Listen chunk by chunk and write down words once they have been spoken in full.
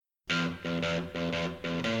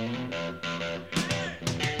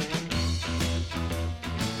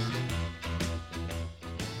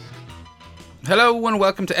Hello and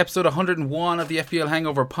welcome to episode 101 of the FPL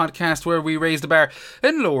Hangover podcast, where we raise the bar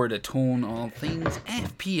and lower the tone on things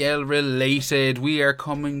FPL related. We are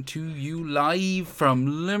coming to you live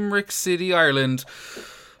from Limerick City, Ireland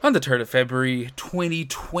on the 3rd of February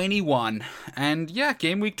 2021. And yeah,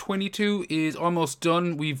 game week 22 is almost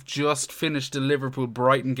done. We've just finished the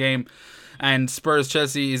Liverpool-Brighton game, and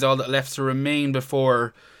Spurs-Chelsea is all that left to remain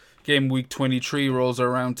before game week 23 rolls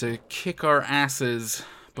around to kick our asses.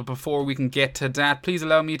 But before we can get to that, please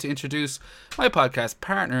allow me to introduce my podcast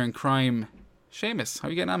partner in crime, Seamus. How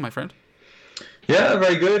are you getting on, my friend? Yeah,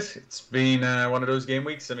 very good. It's been one of those game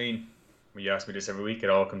weeks. I mean, when you ask me this every week, it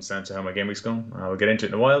all comes down to how my game week's going. We'll get into it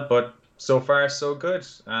in a while, but so far, so good.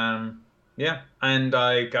 Yeah, and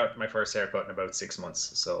I got my first haircut in about 6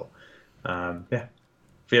 months. So, yeah,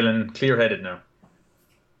 feeling clear-headed now.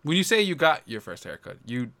 When you say you got your first haircut,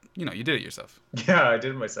 you did it yourself. Yeah, I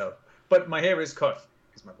did it myself. But my hair is cut.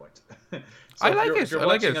 Is my point. So I like it. If you're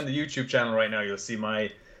watching on the YouTube channel right now, you'll see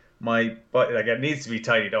my butt, like, it needs to be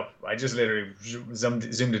tidied up. I just literally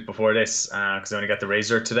zoomed it before this because I only got the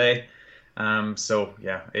razor today. So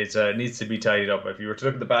yeah, it needs to be tidied up. If you were to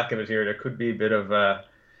look at the back of it here, there could be a bit of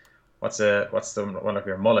what's the one of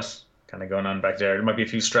your mullet kind of going on back there. There might be a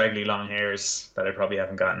few straggly long hairs that I probably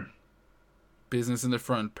haven't gotten. Business in the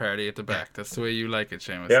front, party at the back. That's the way you like it,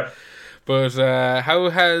 Seamus. Yep. But how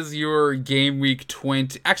has your game week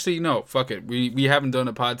 20... Actually, no, fuck it. We haven't done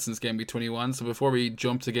a pod since game week 21, so before we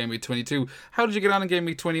jump to game week 22, how did you get on in game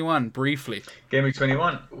week 21, briefly? Game week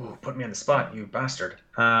 21? Ooh, put me on the spot, you bastard.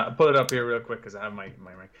 I'll pull it up here real quick because I have my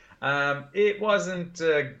rank. It wasn't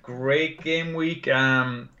a great game week.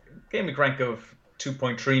 Game week rank of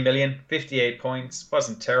 2.3 million, 58 points.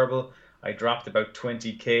 Wasn't terrible. I dropped about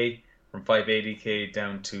 20k from 580k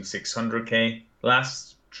down to 600k.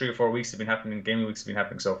 Last 3 or 4 weeks have been happening. Gaming weeks have been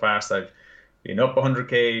happening so fast. I've been up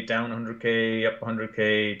 100k, down 100k, up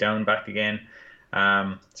 100k, down back again.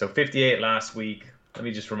 So 58 last week. Let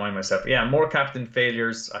me just remind myself. Yeah, more captain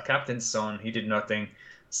failures. Captain's son, he did nothing.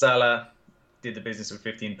 Salah did the business with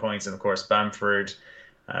 15 points, and of course Bamford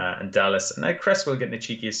and Dallas. And Cresswell getting a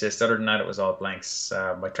cheeky assist. Other than that, it was all blanks.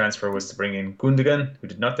 My transfer was to bring in Gundogan, who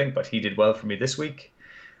did nothing, but he did well for me this week.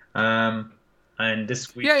 And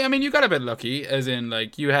this week, yeah, I mean, you got a bit lucky, as in,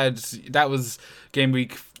 like, that was game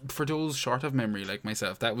week, for those short of memory like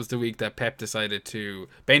myself, that was the week that Pep decided to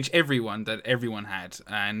bench everyone that everyone had,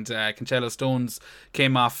 and Cancelo Stones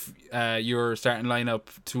came off your starting lineup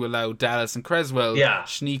to allow Dallas and Cresswell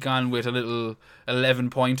sneak on with a little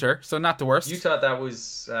 11-pointer, so not the worst. You thought that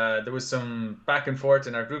was there was some back and forth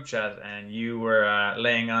in our group chat, and you were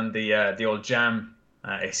laying on the old jam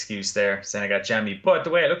excuse there, saying I got jammy. But the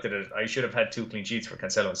way I looked at it, I should have had 2 clean sheets for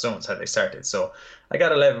Cancelo and Stones had they started. So I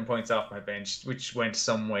got 11 points off my bench, which went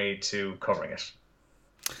some way to covering it.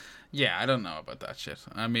 Yeah, I don't know about that shit.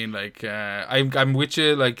 I mean, like, I'm with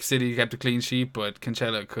you. Like, City kept a clean sheet, but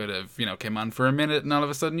Cancelo could have, came on for a minute, and all of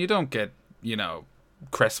a sudden you don't get,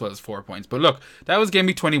 Cresswell's 4 points. But look, that was game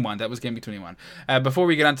week 21. Before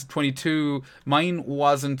we get on to 22, mine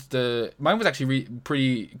was actually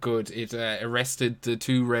pretty good. It arrested the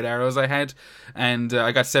 2 red arrows I had, and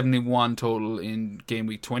I got 71 total in game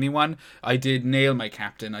week 21. I did nail my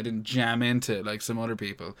captain. I didn't jam into it like some other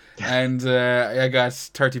people. And I got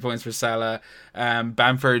 30 points for Salah.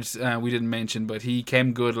 Bamford, we didn't mention, but he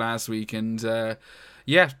came good last week, and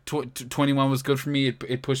yeah, 21 was good for me.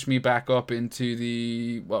 It pushed me back up into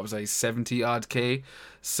the 70 odd k.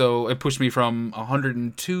 So it pushed me from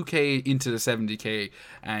 102k into the 70k,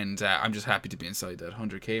 and I'm just happy to be inside that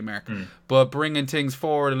 100k mark. But bringing things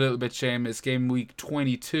forward a little bit, Seamus, game week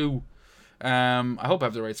 22. I hope I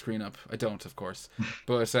have the right screen up. I don't, of course.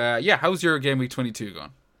 But yeah, how's your game week 22 going?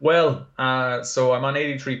 Well, so I'm on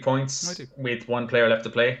 83 points with 1 player left to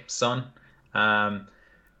play, Son.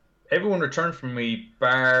 Everyone returned from me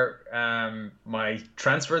bar my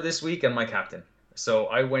transfer this week and my captain. So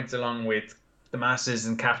I went along with the masses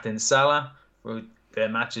and captain Salah. The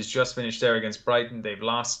match is just finished there against Brighton. They've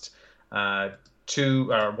lost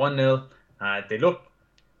 1-0. They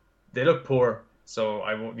look poor.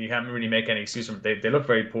 So you can't really make any excuse for them. They look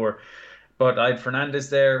very poor. But I had Fernandes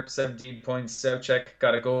there, 17 points. Soucek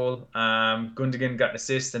got a goal. Gundogan got an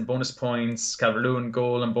assist and bonus points. Calvert-Lewin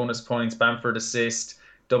goal and bonus points. Bamford assist.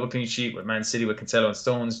 Double clean sheet with Man City with Cancelo and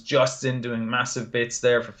Stones. Justin doing massive bits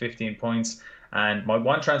there for 15 points. And my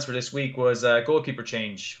one transfer this week was a goalkeeper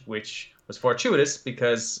change, which was fortuitous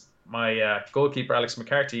because my goalkeeper, Alex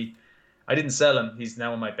McCarthy, I didn't sell him. He's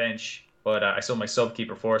now on my bench. But I sold my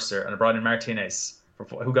sub-keeper Forster and I brought in Martinez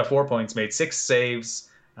who got 4 points, made 6 saves,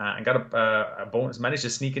 and got a bonus. Managed to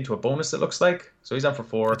sneak into a bonus, it looks like. So he's on for A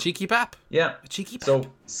 4. cheeky pap. Yeah. A cheeky pap.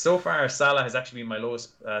 So far, Salah has actually been my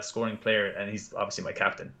lowest scoring player, and he's obviously my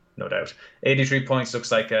captain, no doubt. 83 points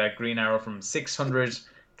looks like a green arrow from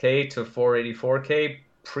 600k to 484k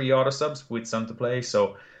pre-auto subs with some to play.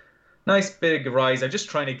 So nice big rise. I'm just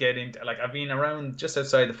trying to get into, like, I've been around just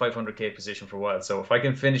outside the 500k position for a while. So if I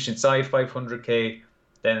can finish inside 500k,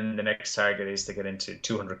 then the next target is to get into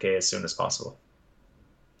 200k as soon as possible.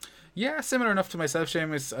 Yeah, similar enough to myself,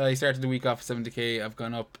 Seamus. I started the week off 70k. I've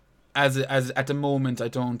gone up as at the moment. I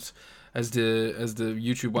don't, as the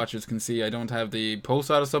YouTube watchers can see, I don't have the post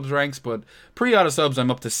auto subs ranks, but pre auto subs I'm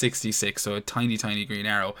up to 66, so a tiny green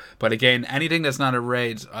arrow. But again, anything that's not a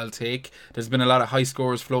red, I'll take. There's been a lot of high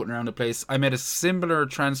scores floating around the place. I made a similar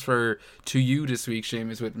transfer to you this week,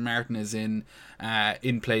 Seamus, with Martinez in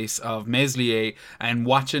place of Meslier, and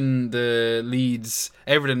watching the Leeds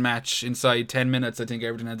Everton match inside 10 minutes. I think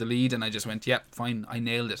Everton had the lead, and I just went, yep, fine, I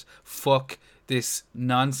nailed it. Fuck this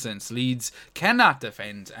nonsense. Leeds cannot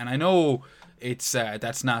defend, and I know it's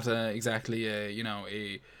that's not exactly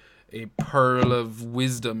a pearl of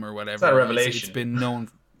wisdom or whatever. It's not a revelation. It's been known.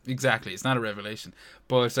 Exactly, it's not a revelation.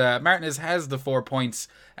 But Martinez has the 4 points,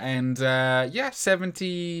 and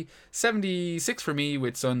 76 for me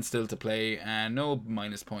with Son still to play, and no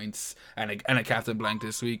minus points, and a captain blank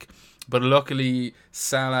this week. But luckily,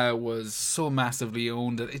 Salah was so massively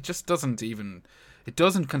owned that it just doesn't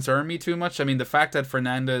concern me too much. I mean, the fact that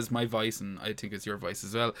Fernandes, my vice, and I think it's your vice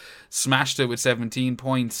as well, smashed it with 17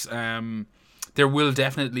 points. There will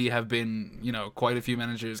definitely have been, quite a few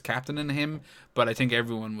managers captaining him, but I think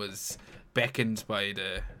everyone was beckoned by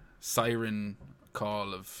the siren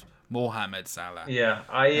call of Mohamed Salah. Yeah,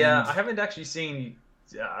 I haven't actually seen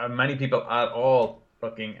many people at all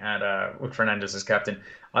looking at with Fernandes as captain.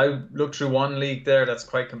 I looked through one league there that's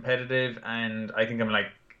quite competitive, and I think I'm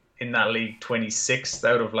like in that league 26th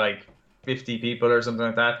out of like 50 people or something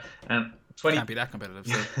like that, and 20 can't be that competitive.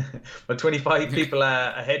 So. But 25 people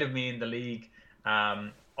ahead of me in the league.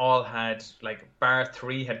 All had, like, bar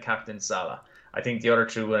 3 had captain Salah. I think the other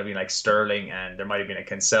 2 would have been like Sterling, and there might have been a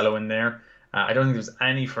Cancelo in there. I don't think there was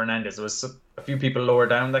any Fernandes. There was a few people lower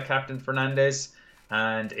down that captain Fernandes,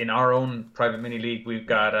 and in our own private mini league, we've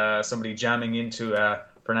got somebody jamming into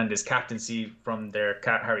Fernandes captaincy from their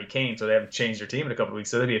Harry Kane, so they haven't changed their team in a couple of weeks.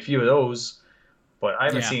 So there'll be a few of those, but I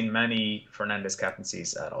haven't seen many Fernandes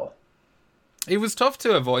captaincies at all. It was tough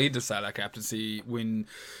to avoid the Salah captaincy when,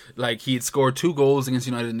 like, he had scored 2 goals against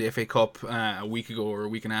United in the FA Cup a week ago or a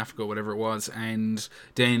week and a half ago, whatever it was, and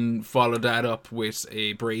then followed that up with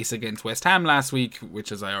a brace against West Ham last week,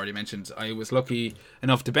 which, as I already mentioned, I was lucky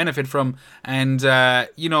enough to benefit from. And, a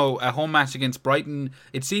home match against Brighton,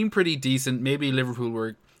 it seemed pretty decent. Maybe Liverpool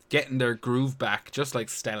were getting their groove back, just like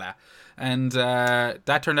Stella. And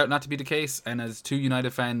that turned out not to be the case. And as 2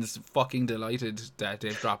 United fans, fucking delighted that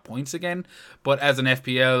they've dropped points again. But as an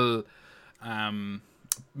FPL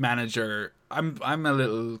manager, I'm a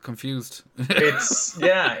little confused. It's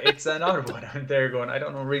another one out there going, I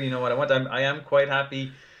don't really know what I want. I am quite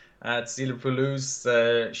happy to see Liverpool lose.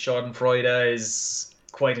 Schadenfreude is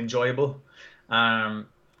quite enjoyable.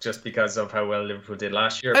 Just because of how well Liverpool did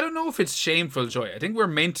last year. I don't know if it's shameful joy. I think we're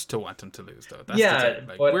meant to want them to lose, though. That's the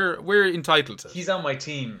thing. Like, we're entitled to it. He's on my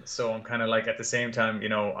team, so I'm kind of like, at the same time,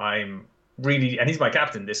 I'm really, and he's my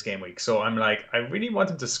captain this game week, so I'm like, I really want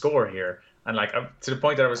him to score here, and like, to the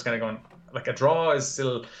point that I was kind of going, like, a draw is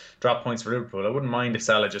still drop points for Liverpool. I wouldn't mind if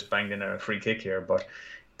Salah just banged in a free kick here, but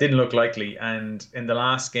didn't look likely. And in the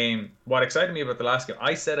last game, what excited me about the last game,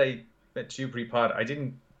 I said I bet you pre-pod, I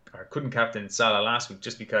couldn't captain Salah last week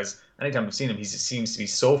just because anytime I've seen him, he seems to be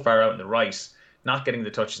so far out in the right, not getting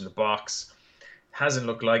the touches in the box, hasn't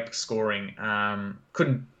looked like scoring.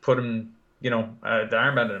 Couldn't put him, the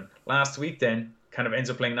armband on him. Last week then, kind of ends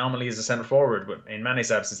up playing nominally as a centre forward in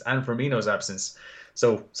Mane's absence and Firmino's absence.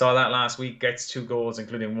 So saw that last week, gets 2 goals,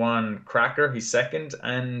 including 1 cracker. He's second,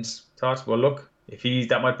 and thought, well, look, if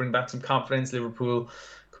that might bring back some confidence. Liverpool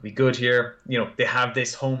could be good here. They have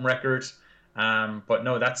this home record. But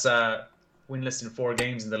no, that's winless in 4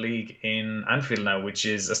 games in the league in Anfield now, which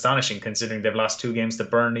is astonishing considering they've lost 2 games to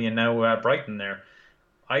Burnley and now Brighton there.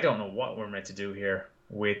 I don't know what we're meant to do here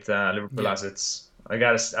with Liverpool assets. I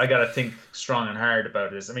gotta think strong and hard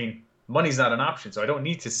about this. I mean, money's not an option, so I don't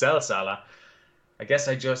need to sell Salah. I guess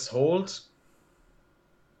I just hold.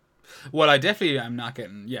 Well, I definitely am not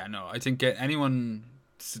getting. Yeah, no, I think anyone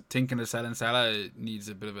thinking of selling Salah needs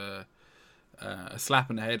a bit of a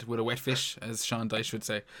slap in the head with a wet fish, as Sean Dyche would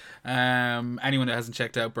say. Anyone that hasn't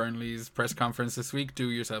checked out Burnley's press conference this week,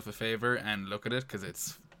 do yourself a favour and look at it, because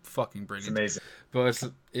it's fucking It's brilliant. amazing. But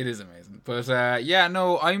it is amazing. But yeah,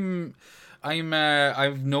 no, I've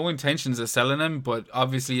no intentions of selling him, but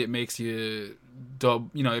obviously it makes you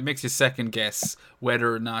it makes you second guess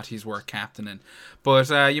whether or not he's worth captaining.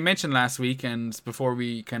 But you mentioned last week, and before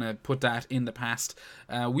we kind of put that in the past,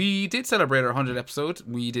 we did celebrate our 100th episode.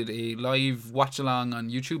 We did a live watch along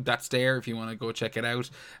on YouTube. That's there if you want to go check it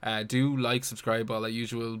out. Do like, subscribe, all that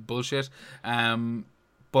usual bullshit.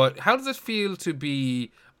 But how does it feel to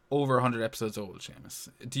be over 100 episodes old, Seamus?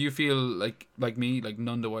 Do you feel like me, like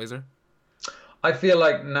none the wiser? I feel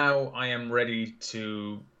like now I am ready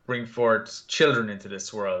to bring forth children into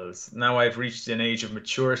this world. Now I've reached an age of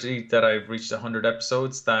maturity that I've reached 100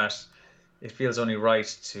 episodes that it feels only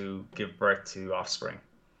right to give birth to offspring.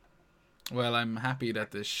 Well, I'm happy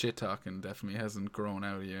that the shit talking definitely hasn't grown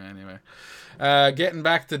out of you anyway. Getting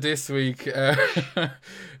back to this week, what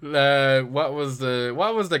was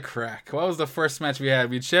the crack? What was the first match we had?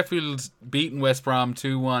 We had Sheffield beating West Brom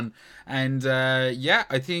 2-1, and yeah,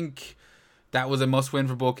 I think that was a must win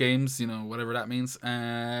for both games. Whatever that means.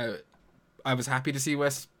 I was happy to see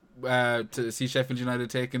Sheffield United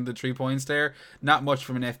taking the 3 points there. Not much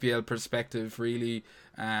from an FPL perspective, really.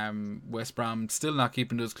 West Brom still not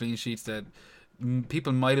keeping those clean sheets that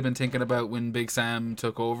people might have been thinking about when Big Sam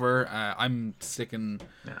took over. I'm sticking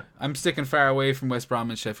far away from West Brom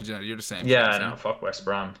and Sheffield United. You're the same. Yeah, no, fuck West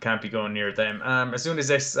Brom. Can't be going near them. As soon as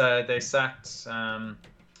they sacked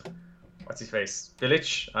what's his face,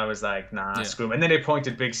 Bilic, I was like, nah, screw him. And then they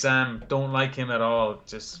pointed Big Sam. Don't like him at all.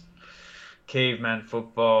 Just caveman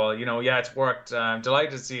football. Yeah, it's worked. I'm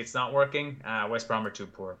delighted to see it's not working. West Brom are too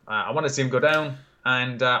poor. I want to see him go down.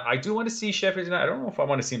 And I do want to see Sheffield United. I don't know if I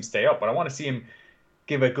want to see him stay up, but I want to see him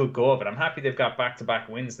give a good go of it. I'm happy they've got back-to-back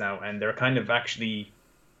wins now, and they're kind of actually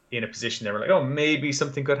in a position they were like, oh, maybe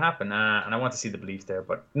something could happen. And I want to see the belief there,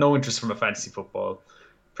 but no interest from a fantasy football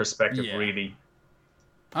perspective, really.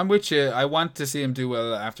 I'm with you. I want to see him do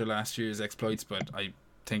well after last year's exploits, but I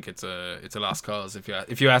think it's a lost cause.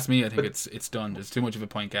 If you ask me, I think it's done. There's too much of a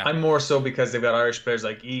point gap. I'm more so because they've got Irish players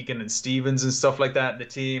like Egan and Stevens and stuff like that in the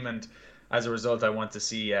team, and as a result, I want to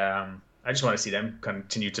see. I just want to see them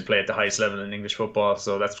continue to play at the highest level in English football.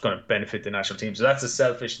 So that's going to benefit the national team. So that's a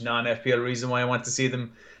selfish, non-FPL reason why I want to see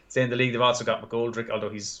them stay in the league. They've also got McGoldrick, although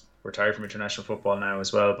he's retired from international football now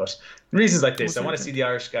as well. But reasons like this, I want to see the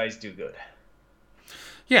Irish guys do good.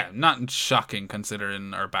 Yeah, not shocking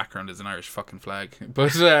considering our background is an Irish fucking flag.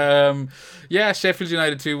 But yeah, Sheffield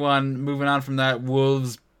United 2-1. Moving on from that,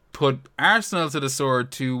 Wolves put Arsenal to the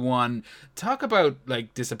sword 2-1. Talk about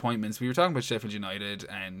disappointments. We were talking about Sheffield United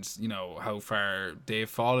and how far they've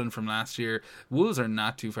fallen from last year. Wolves are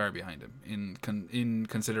not too far behind them in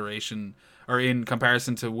consideration or in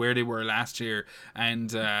comparison to where they were last year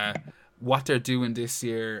and what they're doing this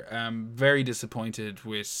year. Very disappointed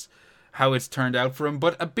with how it's turned out for him,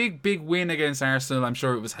 but a big win against Arsenal. I'm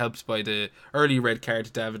sure it was helped by the early red card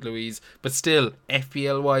to David Luiz, but still,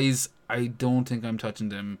 FPL wise, I don't think I'm touching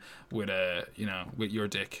them with your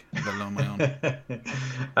dick, let alone my own.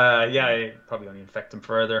 Yeah, I probably only infect them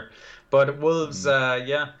further. But Wolves,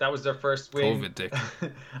 yeah, that was their first win. COVID dick.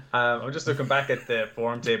 I'm just looking back at the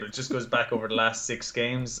form table. It just goes back over the last 6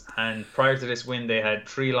 games, and prior to this win, they had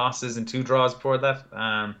 3 losses and 2 draws before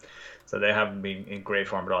that. So they haven't been in great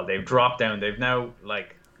form at all. They've dropped down. They've now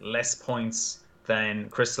less points than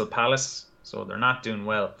Crystal Palace, so they're not doing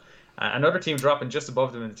well. Another team dropping just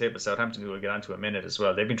above them in the table, Southampton, who we'll get onto in a minute as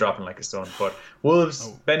well. They've been dropping like a stone. But Wolves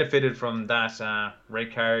benefited from that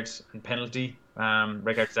red card and penalty.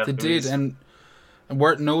 Red card to they did, and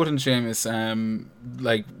worth noting, Seamus,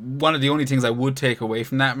 one of the only things I would take away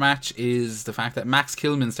from that match is the fact that Max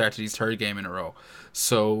Kilman started his 3rd game in a row.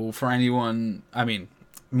 So for anyone,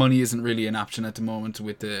 money isn't really an option at the moment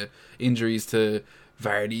with the injuries to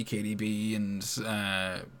Vardy, KDB, and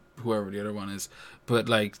whoever the other one is. But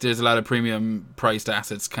there's a lot of premium priced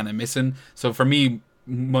assets kind of missing. So for me,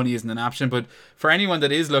 money isn't an option. But for anyone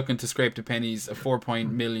that is looking to scrape the pennies, a 4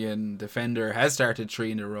 million defender has started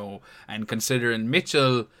 3 in a row. And considering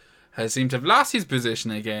Mitchell has seemed to have lost his position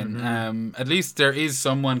again, at least there is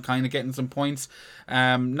someone kind of getting some points.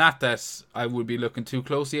 Not that I would be looking too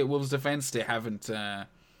closely at Wolves' defence. They haven't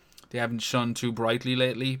shone too brightly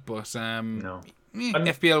lately, but no.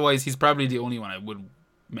 FPL wise, he's probably the only one I would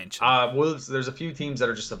mention. Wolves, there's a few teams that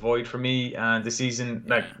are just a void for me this season,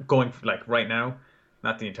 going right now.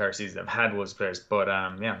 Not the entire season. I've had Wolves players, but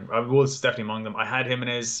Wolves is definitely among them. I had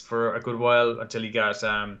Jimenez for a good while until he got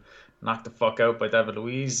knocked the fuck out by David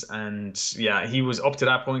Luiz, and yeah, he was up to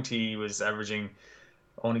that point. He was averaging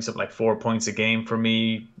only something like 4 points a game for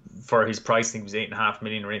me. For his price, I think it was 8.5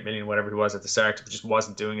 million or 8 million, whatever he was at the start. But just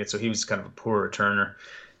wasn't doing it, so he was kind of a poor returner.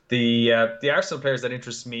 The Arsenal players that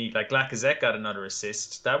interest me, like Lacazette got another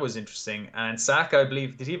assist. That was interesting. And Saka, I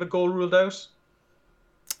believe, did he have a goal ruled out?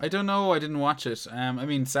 I don't know. I didn't watch it. I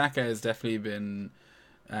mean, Saka has definitely been.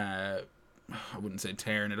 I wouldn't say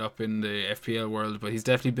tearing it up in the FPL world, but he's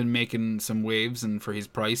definitely been making some waves, and for his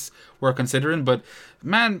price, we're considering. But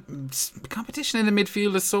man, competition in the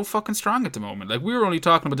midfield is so fucking strong at the moment. Like, we were only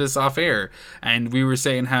talking about this off air, and we were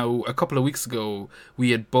saying how a couple of weeks ago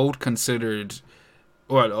we had both considered.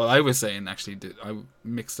 Well, I was saying, actually, I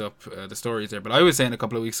mixed up the stories there, but I was saying a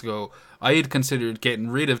couple of weeks ago, I had considered getting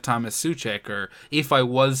rid of Thomas Souček, or if I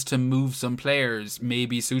was to move some players,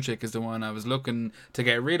 maybe Souček is the one I was looking to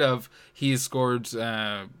get rid of. He has scored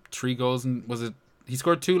 3 goals, and was it, he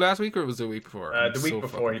scored 2 last week, or was it the week before? The week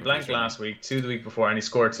before. He blanked last week, 2 the week before, and he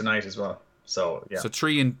scored tonight as well. So, yeah. So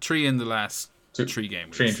 3 in the last 3 game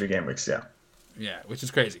weeks. 3 in 3 game weeks, yeah. Yeah, which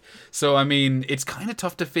is crazy. So, I mean, it's kind of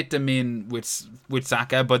tough to fit them in with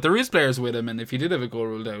Saka, but there is players with him, and if he did have a goal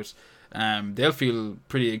ruled out, they'll feel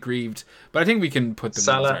pretty aggrieved. But I think we can put them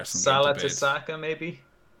in Salah to Saka, maybe?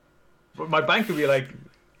 But my bank would be like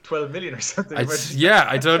 12 million or something. I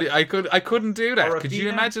couldn't do that. Could you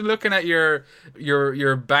imagine looking at your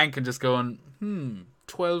bank and just going,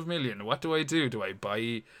 12 million, what do I do? Do I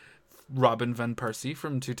buy Robin van Persie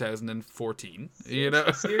from 2014? You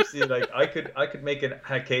know, seriously, like I could make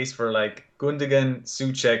a case for like Gundogan,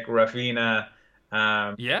 Souček, Rafinha,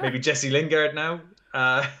 maybe Jesse Lingard now.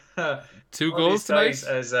 2 goals tonight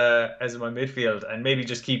as my midfield, and maybe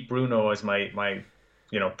just keep Bruno as my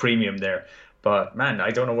premium there. But man,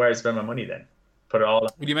 I don't know where I spend my money then. Put it all.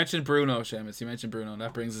 You mentioned Bruno, Seamus. You mentioned Bruno, and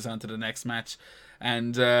that brings us on to the next match.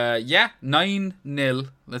 And 9-0.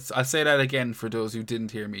 I'll say that again for those who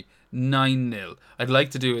didn't hear me. 9-0. I'd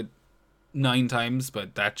like to do it 9 times,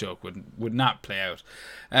 but that joke would not play out.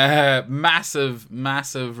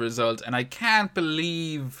 Massive result, and I can't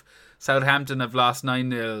believe Southampton have lost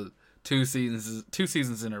 9-0 two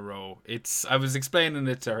seasons in a row. I was explaining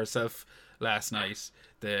it to herself last night.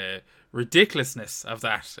 The ridiculousness of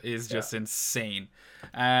that is just insane.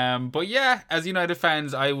 But yeah, as United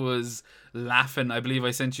fans, I was laughing. I believe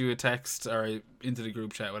I sent you a text or into the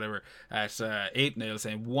group chat, whatever, at 8-0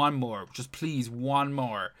 saying one more, just please one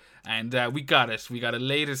more. And we got it. We got a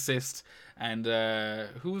late assist. And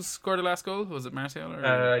who scored the last goal? Was it Martial?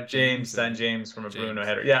 Or James from a Bruno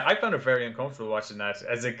header. Yeah, I found it very uncomfortable watching that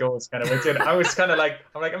as it goes kind of went in. I was kind of like,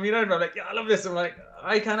 I'm United. I'm like, yeah, I love this. I'm like,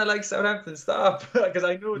 I kind of like Southampton. Stop, because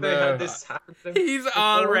I know they had this happen to them. He's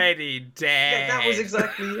already dead. Yeah, that was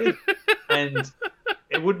exactly it. And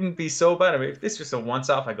it wouldn't be so bad. I mean, if this was a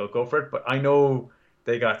once-off, I go for it. But I know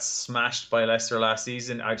they got smashed by Leicester last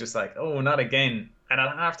season. I just like, oh, not again. And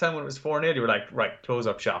at halftime when it was 4-0, you were like, right, close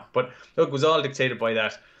up shop. But look, it was all dictated by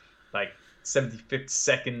that, like 75th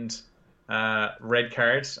second red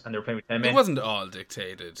card, and they were playing with 10 men. It wasn't all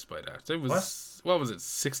dictated by that. It was what was it?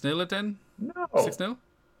 6-0 then? No, 6-0.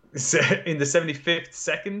 In the 75th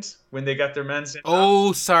second when they got their man sent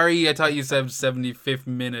off. Sorry, I thought you said 75th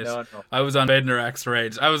minute. No. I was on Bednarak's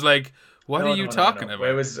rage. I was like, what are you talking about?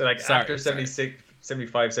 It was like after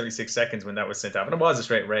 75, 76 seconds when that was sent off, and it was a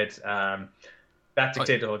straight red. That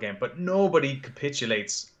dictated the whole game, but nobody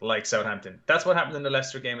capitulates like Southampton. That's what happened in the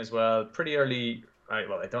Leicester game as well. Pretty early, I don't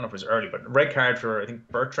know if it was early, but red card for, I think,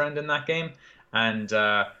 Bertrand in that game, and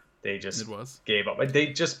they just gave up. They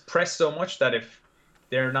just pressed so much that if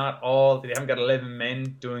they haven't got 11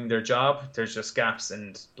 men doing their job, there's just gaps,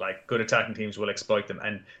 and like good attacking teams will exploit them,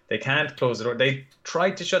 and they can't close the door. They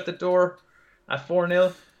tried to shut the door at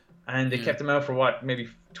 4-0, and they kept them out for maybe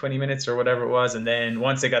 20 minutes or whatever it was, and then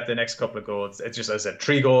once they got the next couple of goals, it's just, as I said,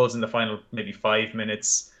 3 goals in the final maybe 5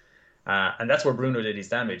 minutes, and that's where Bruno did his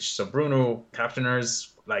damage. So Bruno,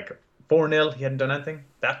 captainers, like 4-0, he hadn't done anything.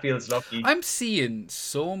 That feels lucky. I'm seeing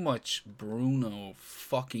so much Bruno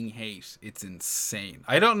fucking hate. It's insane.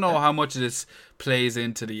 I don't know how much of this plays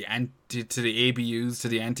into the ABUs, to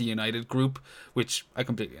the anti-United group, which I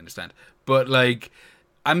completely understand, but like,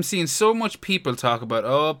 I'm seeing so much people talk about,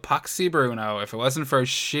 Poxy Bruno, if it wasn't for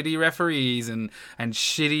shitty referees and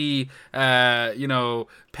shitty,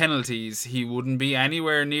 penalties, he wouldn't be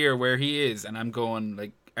anywhere near where he is. And I'm going,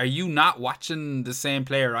 like, are you not watching the same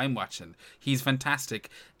player I'm watching? He's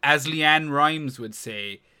fantastic. As Leanne Rimes would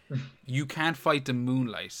say, you can't fight the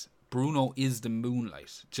moonlight. Bruno is the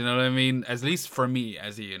moonlight. Do you know what I mean? At least for me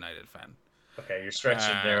as a United fan. Okay, you're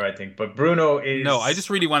stretching there, I think. But Bruno is... No, I just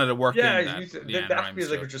really wanted to work in that that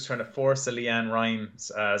feels like we're just trying to force a Leanne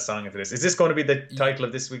Rimes song into this. Is this going to be the title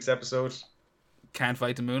of this week's episode? Can't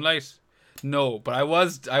Fight the Moonlight? No, but I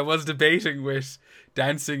was debating with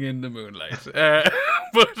Dancing in the Moonlight.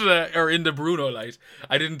 Or in the Bruno light.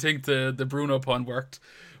 I didn't think the Bruno pun worked.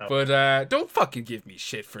 But don't fucking give me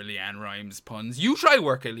shit for Leanne Rhymes puns. You try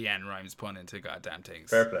work a Leanne Rhymes pun into goddamn things.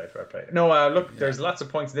 Fair play. No, look, there's lots of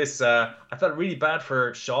points. I felt really bad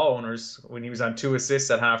for Shaw owners when he was on 2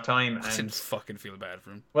 assists at half time. I didn't fucking feel bad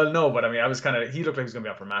for him. Well, no, but I mean, he looked like he was going to be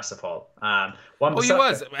up for massive haul. He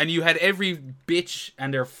was. And you had every bitch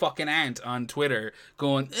and their fucking aunt on Twitter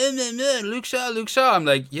going, Luke Shaw. I'm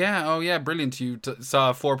like, yeah, brilliant. You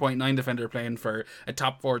saw a 4.9 defender playing for a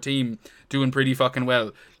top 4 team doing pretty fucking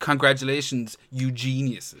well. Congratulations, you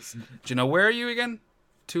geniuses. Do you know where are you again?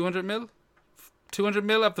 200 mil? 200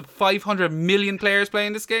 mil of the 500 million players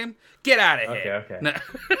playing this game? Get out of here. Okay. No.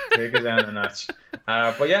 Take it down a notch.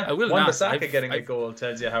 But yeah, Wan-Bissaka getting a goal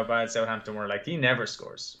tells you how bad Southampton were. Like, he never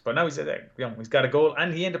scores. But now he's got a goal,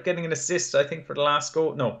 and he ended up getting an assist, I think, for the last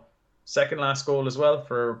goal. No, second last goal as well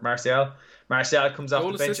for Martial. Martial comes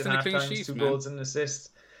off the bench at halftime, 2 goals and an assist.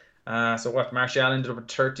 Martial ended up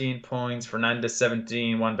with 13 points, Fernandes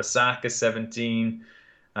 17, Wan-Bissaka 17.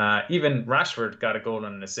 Even Rashford got a goal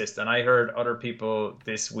and an assist, and I heard other people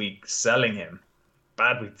this week selling him.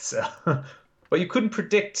 Bad week to sell. But you couldn't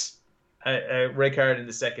predict a red card in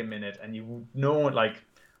the second minute, and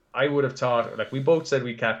I would have thought, like, we both said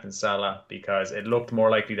we captained Salah because it looked more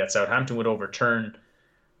likely that Southampton would turn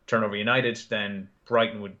over United than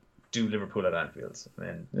Brighton would do Liverpool at Anfield.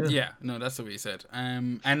 That's what we said.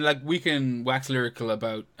 And like, we can wax lyrical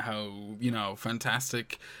about how,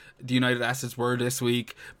 fantastic the United assets were this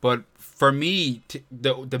week, but for me,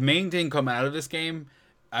 the main thing coming out of this game,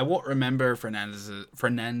 I won't remember Fernandez's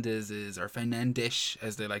or Fernandes,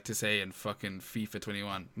 as they like to say in fucking FIFA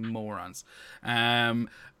 21, morons.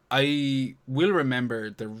 I will remember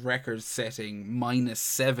the record-setting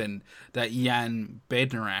 -7 that Jan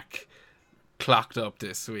Bednarak clocked up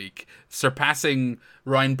this week, surpassing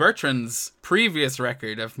Ryan Bertrand's previous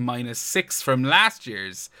record of -6 from last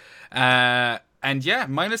year's. And yeah,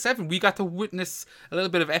 -7. We got to witness a little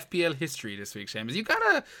bit of FPL history this week, Seamus. You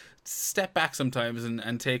gotta step back sometimes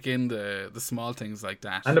and take in the small things like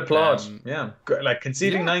that. And applaud. Like,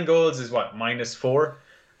 conceding 9 goals is what, -4?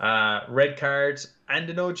 Red card and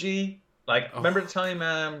an OG. Like, remember the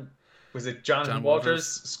time, was it John Walters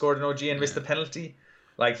scored an OG and missed the penalty?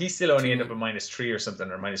 Like, he still only ended up at -3 or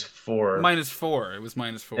something, or -4. -4. It was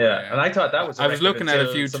 -4. Yeah, and I thought that was. I was looking at a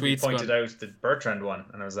few tweets. Pointed out the Bertrand one,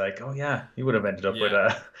 and I was like, oh yeah, he would have ended up with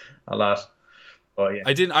a lot. Oh yeah.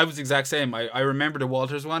 I was exact same. I remember the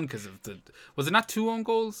Walters one because of was it not 2 own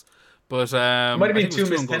goals? But it might have been 2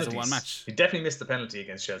 missed penalties in one match. He definitely missed the penalty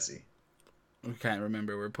against Chelsea. We can't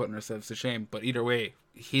remember. We're putting ourselves to shame. But either way,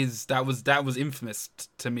 that was infamous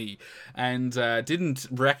to me, and didn't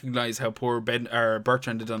recognize how poor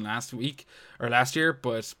Bertrand had done last year.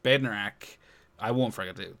 But Bednarak, I won't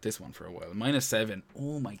forget this one for a while. -7.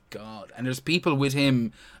 Oh my god! And there's people with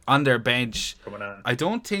him on their bench. Coming on. I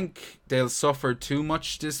don't think they'll suffer too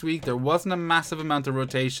much this week. There wasn't a massive amount of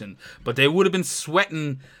rotation, but they would have been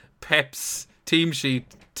sweating Pep's team sheet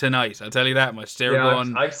tonight. I'll tell you that much. They were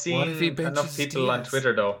going. I've seen enough people on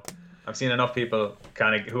Twitter though. I've seen enough people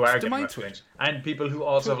kind of who are getting off the bench, and people who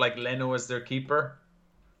also have like Leno as their keeper.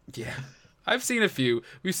 Yeah. I've seen a few.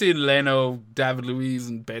 We've seen Leno, David Luiz,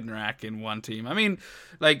 and Bednarak in one team. I mean,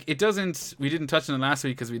 like, we didn't touch on it last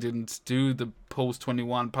week because we didn't do the post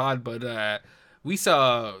 21 pod, but we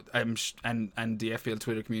saw, and the FPL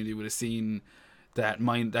Twitter community would have seen that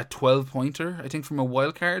 12-pointer, I think, from a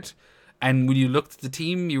wild card. And when you looked at the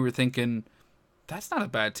team, you were thinking, that's not a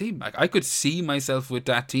bad team. Like, I could see myself with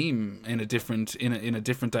that team in a different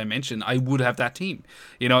dimension. I would have that team.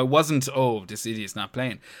 It wasn't, this idiot's not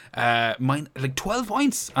playing. Mine, like, 12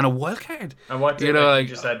 points on a wild card. And what did he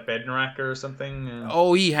just had Bednarak or something?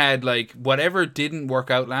 He had, like, whatever didn't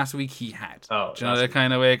work out last week, he had. Oh, do you know that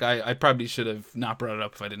kind of way? I probably should have not brought it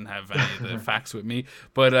up if I didn't have any of the facts with me.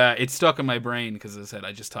 But it stuck in my brain because, as I said,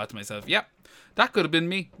 I just thought to myself, yep. That could have been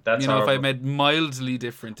me. That's if I made mildly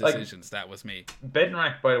different decisions, that was me.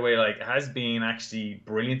 Bednarak, by the way, has been actually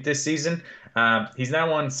brilliant this season. He's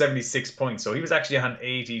now on 76 points, so he was actually on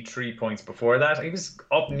 83 points before that. He was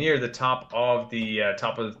up near the top of the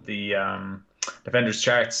defenders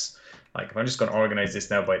charts. Like, if I'm just going to organize this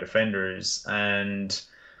now by defenders, and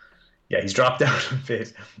yeah, he's dropped down a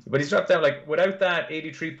bit, but he's dropped down, like, without that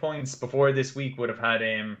 83 points before this week would have had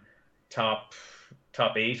him top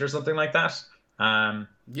 8 or something like that.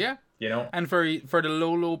 Yeah, and for the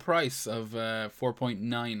low price of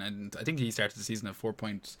 4.9, and I think he started the season at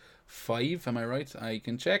 4.5. Am I right? I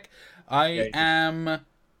can check. I am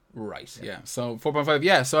right. Yeah. So 4.5.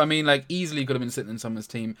 Yeah. So I mean, like, easily could have been sitting in someone's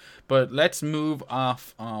team. But let's move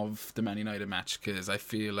off of the Man United match, because I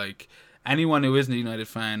feel like anyone who isn't a United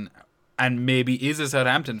fan and maybe is a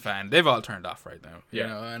Southampton fan, they've all turned off right now. You Yeah.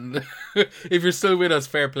 know, and if you're still with us,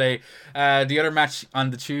 fair play. The other match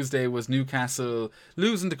on the Tuesday was Newcastle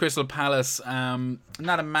losing to Crystal Palace.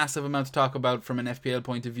 Not a massive amount to talk about from an FPL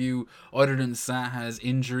point of view, other than Zaha's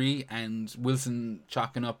injury and Wilson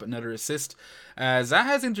chalking up another assist.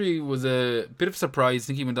 Zaha's injury was a bit of a surprise. I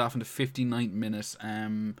think he went off in the 59th minute.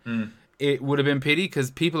 It would have been pity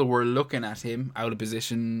because people were looking at him out of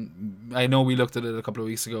position. I know we looked at it a couple of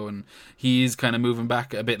weeks ago and he is kind of moving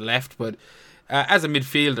back a bit left, but as a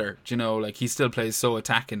midfielder, you know, like he still plays so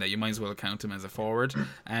attacking that you might as well count him as a forward.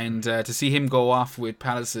 And to see him go off with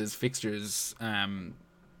Palace's fixtures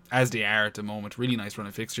as they are at the moment, really nice run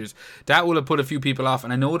of fixtures, that will have put a few people off.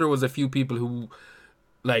 And I know there was a few people who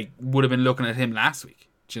like would have been looking at him last week.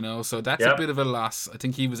 You know, so that's a bit of a loss. I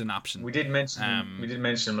think he was an option. We did mention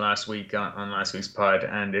him last week on last week's pod,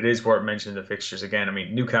 and it is worth mentioning the fixtures again. I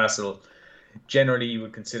mean, Newcastle generally you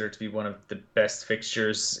would consider to be one of the best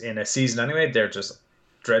fixtures in a season anyway. They're just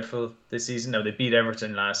dreadful this season. Now they beat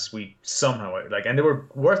Everton last week somehow, and they were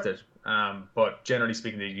worth it. But generally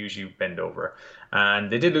speaking, they usually bend over, and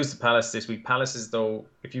they did lose to Palace this week. Palace is, though,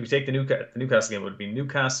 if you take the Newcastle game, it would be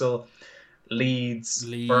Newcastle, Leeds,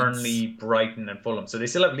 Burnley, Brighton, and Fulham. So they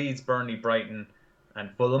still have Leeds, Burnley, Brighton,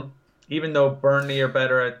 and Fulham. Even though Burnley are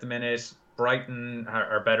better at the minute, Brighton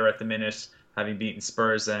are better at the minute, having beaten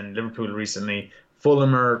Spurs and Liverpool recently.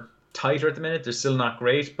 Fulham are tighter at the minute. They're still not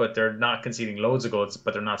great, but they're not conceding loads of goals,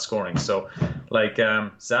 but they're not scoring. So,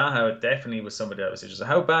 Zaha definitely was somebody that was interested.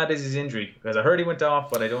 How bad is his injury? Because I heard he went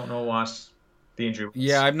off, but I don't know what the injury was.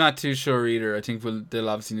 Yeah, I'm not too sure either. I think they'll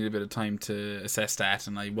obviously need a bit of time to assess that,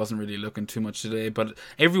 and I wasn't really looking too much today. But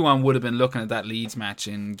everyone would have been looking at that Leeds match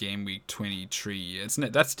in game week 23.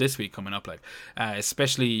 That's this week coming up,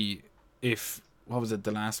 especially if, what was it,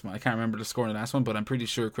 the last one? I can't remember the score in the last one, but I'm pretty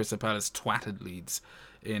sure Crystal Palace twatted Leeds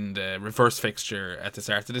in the reverse fixture at the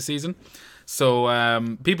start of the season. So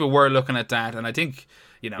people were looking at that, and I think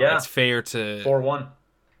it's fair to 4-1.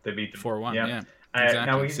 They beat them 4-1. Yeah. Exactly.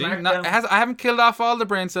 Now he's marked down. I haven't killed off all the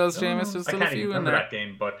brain cells, Seamus. There's still a few in there. That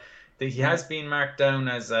game, but he has been marked down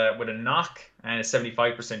as with a knock and a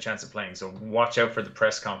 75% chance of playing. So watch out for the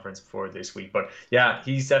press conference before this week. But yeah,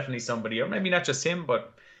 he's definitely somebody, or maybe not just him,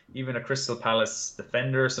 but even a Crystal Palace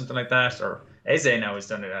defender or something like that. Or Eze now has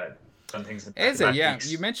done things. Eze, yeah,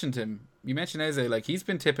 you mentioned him. You mentioned Eze. Like, he's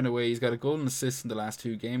been tipping away. He's got a goal and assist in the last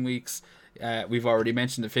 2 game weeks. We've already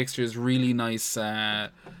mentioned the fixtures. Really nice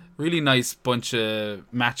bunch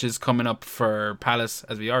of matches coming up for Palace,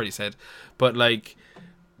 as we already said. But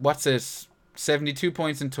what's it? 72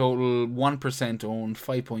 points in total, 1% owned,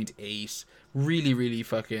 5.8. Really, really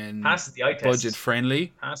fucking passes the eye test. Budget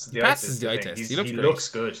friendly. Passes the eye test. He looks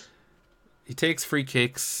good. He takes free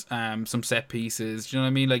kicks, some set pieces. Do you know what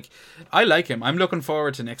I mean? I like him. I'm looking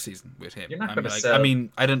forward to next season with him. You're not going to sell.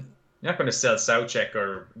 You're not going to sell Soucek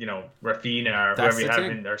or Rafinha or whoever you have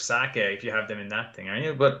in, or Saka if you have them in that thing, are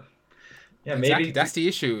you? But yeah, exactly. Maybe that's the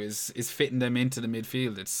issue is fitting them into the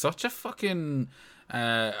midfield. It's such a fucking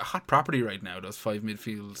hot property right now, those 5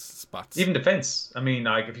 midfield spots. Even defense. I mean,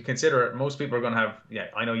 if you consider it, most people are going to have. Yeah,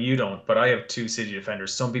 I know you don't, but I have 2 City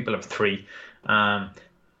defenders. Some people have 3.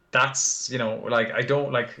 That's I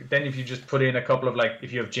don't then if you just put in a couple of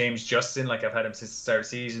if you have James Justin, I've had him since the start of the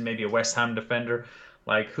season, maybe a West Ham defender,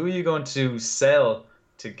 who are you going to sell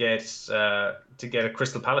to get a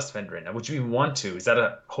Crystal Palace defender in? Now, would you even want to? Is that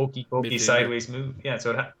a hokey sideways move? Yeah,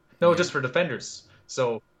 just for defenders.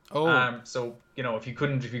 So if you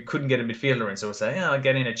couldn't get a midfielder in, so say I'll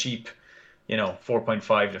get in a cheap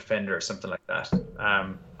 4.5 defender or something like that.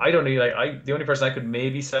 I don't need the only person I could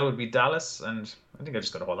maybe sell would be Dallas, and I think I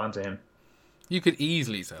just got to hold on to him. You could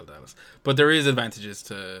easily sell Dallas, but there is advantages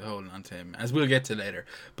to holding on to him, as we'll get to later.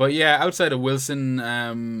 But yeah, outside of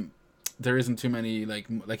Wilson, there isn't too many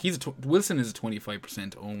Wilson is a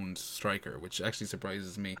 25% owned striker, which actually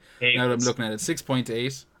surprises me. Now that I'm looking at it,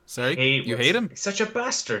 6.8. Sorry, you hate him? He's such a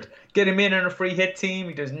bastard. Get him in on a free hit team.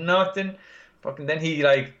 He does nothing. Fucking then he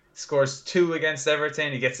scores 2 against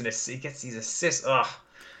Everton. He gets these assists. Ugh.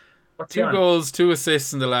 2 goals, 2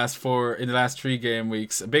 assists in the last 3 game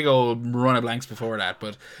weeks. A big old run of blanks before that,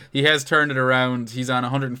 but he has turned it around. He's on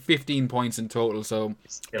 115 points in total, so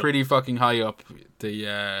pretty fucking high up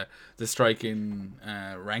the striking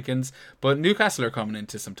rankings. But Newcastle are coming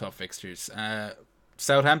into some tough fixtures.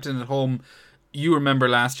 Southampton at home. You remember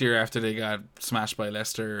last year after they got smashed by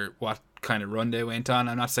Leicester, what kind of run they went on.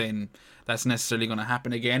 I'm not saying that's necessarily going to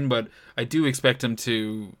happen again, but I do expect them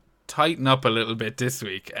to tighten up a little bit this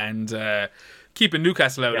week, and keeping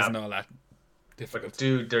Newcastle out isn't all that difficult. But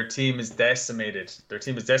dude, their team is decimated.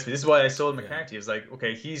 This is why I sold McCarthy. It's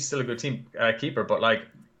okay, he's still a good team keeper, but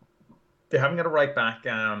they haven't got a right back.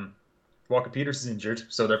 Walker Peters is injured,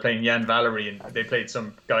 so they're playing Jan Valery, and they played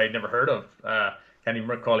some guy I'd never heard of. Can't even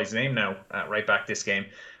recall his name now. Right back this game.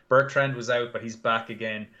 Bertrand was out, but he's back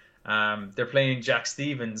again. They're playing Jack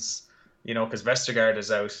Stevens, because Vestergaard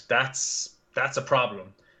is out. That's a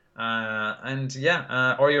problem. And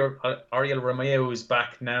yeah, Ariel Romeo is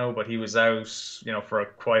back now, but he was out, for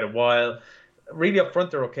quite a while. Really up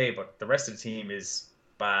front they're okay, but the rest of the team is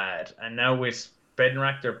bad. And now with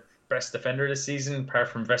Bednarak, their best defender this season, apart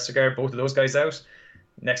from Vestergaard, both of those guys out.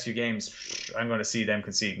 Next few games, I'm going to see them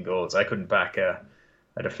conceding goals. I couldn't back a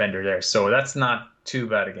defender there, so that's not too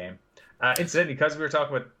bad a game. Incidentally, because we were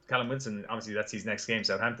talking about Callum Wilson, obviously that's his next game,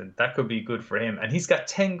 Southampton. That could be good for him, and he's got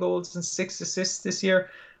 10 goals and 6 assists this year.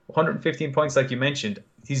 115 points, like you mentioned.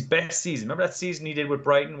 His best season. Remember that season he did with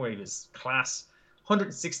Brighton where he was class?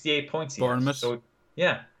 168 points. Bournemouth. So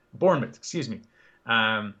yeah, Bournemouth. Excuse me.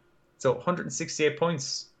 So 168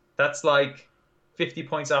 points. That's like 50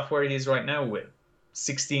 points off where he is right now with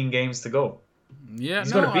 16 games to go. Yeah,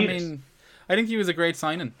 I think he was a great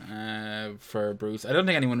signing for Bruce. I don't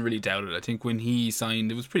think anyone really doubted. I think when he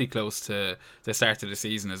signed, it was pretty close to the start of the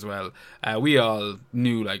season as well. We all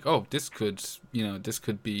knew this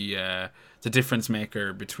could be the difference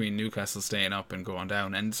maker between Newcastle staying up and going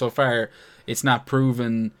down. And so far, it's not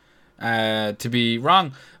proven to be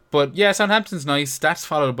wrong. But yeah, Southampton's nice. That's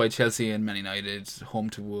followed by Chelsea and Man United, home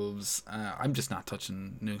to Wolves. I'm just not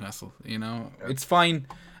touching Newcastle. It's fine.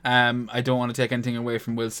 I don't want to take anything away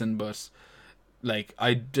from Wilson, but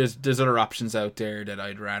there's other options out there that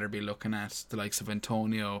I'd rather be looking at, the likes of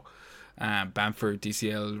Antonio, Bamford,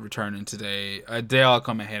 DCL returning today. They all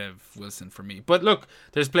come ahead of Wilson for me. But look,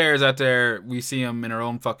 there's players out there, we see them in our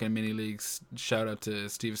own fucking mini leagues, shout out to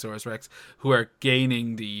Stevosaurus Rex, who are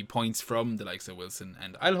gaining the points from the likes of Wilson,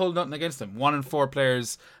 and I'll hold nothing against them. 1 in 4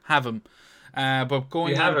 players have him. But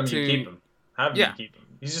going you have him, you keep him. You keep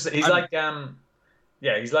him.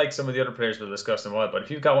 He's like some of the other players we'll discuss in a while, but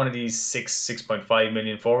if you've got one of these 6.5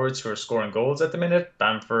 million forwards who are scoring goals at the minute,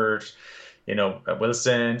 Bamford,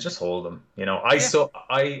 Wilson, just hold them. I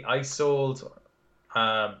sold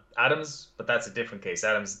Adams, but that's a different case.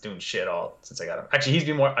 Adams is doing shit all since I got him. Actually, he's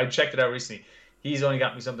been more. I checked it out recently. He's only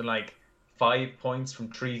got me something like 5 points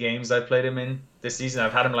from 3 games I've played him in this season.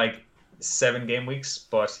 I've had him 7 game weeks,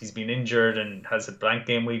 but he's been injured and has had blank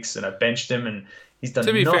game weeks, and I've benched him, and he's done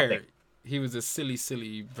nothing. To be fair, he was a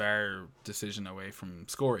silly VAR decision away from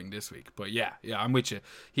scoring this week. But yeah, I'm with you.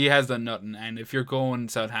 He has done nothing. And if you're going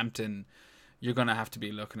Southampton, you're going to have to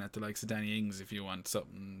be looking at the likes of Danny Ings if you want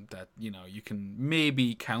something that, you can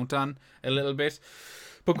maybe count on a little bit.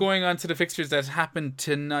 But going on to the fixtures that happened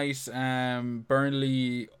tonight,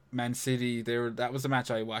 Burnley, Man City, that was the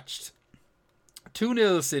match I watched.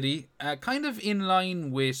 2-0 City, kind of in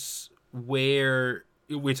line with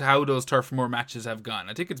how those Turf Moor matches have gone.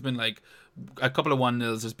 I think it's been a couple of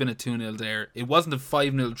 1-0s. There's been a 2-0 there. It wasn't a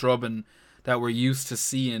 5-0 drubbing that we're used to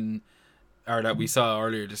seeing, or that we saw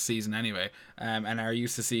earlier this season anyway, and are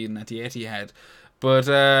used to seeing at the Etihad. But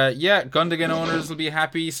Gundogan owners will be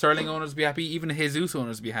happy. Sterling owners will be happy. Even Jesus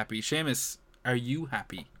owners will be happy. Seamus, are you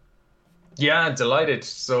happy? Yeah, delighted.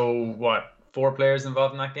 So what? 4 players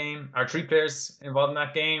involved in that game, or 3 players involved in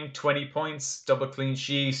that game. 20 points, double clean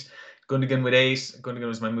sheet. Gundogan with 8. Gundogan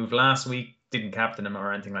was my move last week. Didn't captain him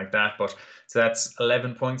or anything like that. But so that's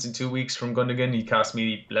 11 points in 2 weeks from Gundogan. He cost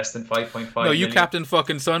me less than 5.5. No, you captained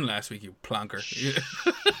fucking Son last week, you plonker.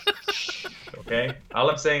 Okay. All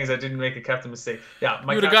I'm saying is I didn't make a captain mistake. Yeah, you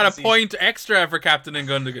would have got a point extra for captaining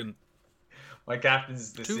Gundogan. My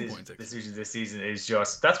captain's decision this season is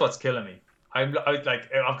just, that's what's killing me. I've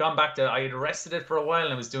gone back to, I had arrested it for a while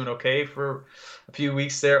and I was doing okay for a few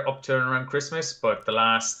weeks there up to and around Christmas, but the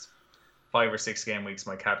last 5 or 6 game weeks,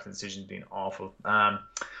 my captain decision's been awful.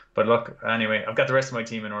 But look, anyway, I've got the rest of my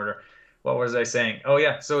team in order. What was I saying? Oh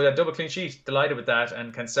yeah, so double clean sheet, delighted with that.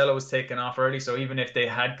 And Cancelo was taken off early, so even if they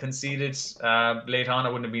had conceded late on, I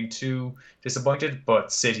wouldn't have been too disappointed.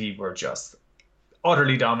 But City were just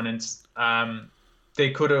utterly dominant.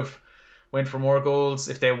 They could have went for more goals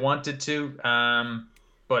if they wanted to,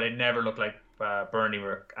 but it never looked like Burnley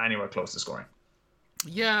were anywhere close to scoring.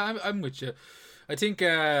 Yeah, I'm with you. I think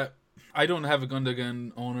I don't have a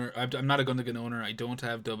Gundogan owner. I'm not a Gundogan owner. I don't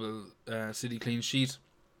have double City clean sheet.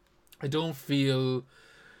 I don't feel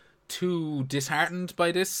too disheartened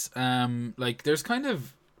by this. There's kind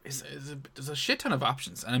of there's a shit ton of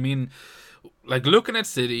options, and I mean, looking at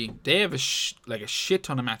City, they have a shit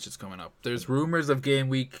ton of matches coming up. There's rumors of game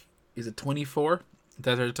week, is it 24,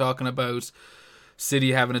 that are talking about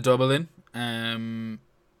City having a double in.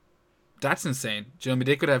 That's insane. Do you know what I mean?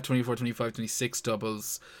 They could have 24, 25, 26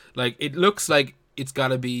 doubles. It looks like it's got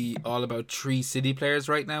to be all about 3 City players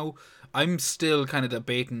right now. I'm still kind of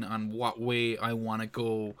debating on what way I want to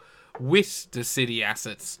go with the City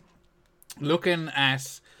assets. Looking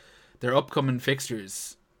at their upcoming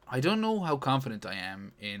fixtures, I don't know how confident I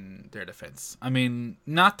am in their defense. I mean,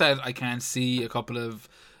 not that I can't see a couple of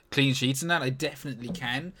clean sheets in that. I definitely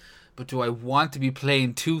can. But do I want to be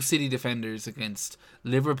playing 2 City defenders against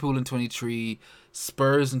Liverpool in 23,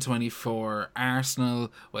 Spurs in 24,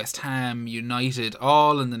 Arsenal, West Ham, United,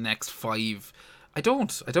 all in the next 5? I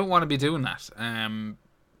don't want to be doing that.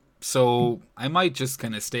 So I might just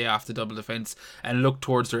kind of stay off the double defense and look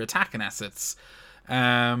towards their attacking assets.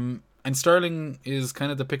 And Sterling is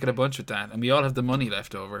kind of the pick of the bunch with that, and we all have the money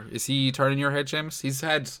left over. Is he turning your head, James? He's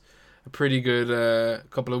had a pretty good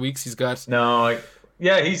couple of weeks. He's got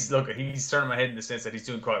Yeah, he's turning my head in the sense that he's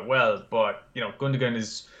doing quite well, but Gundogan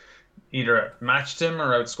has either matched him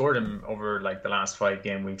or outscored him over like the last 5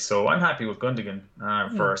 game weeks. So I'm happy with Gundogan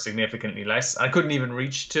for significantly less. I couldn't even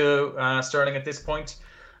reach to Sterling at this point,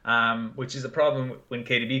 which is a problem when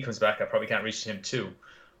KDB comes back. I probably can't reach to him too.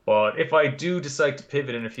 But if I do decide to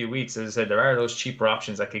pivot in a few weeks, as I said, there are those cheaper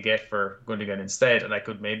options I could get for Gundogan instead, and I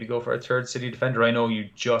could maybe go for a third City defender. I know you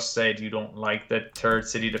just said you don't like the third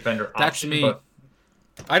City defender option. That's me. But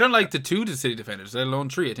I don't like the 2 City defenders, let alone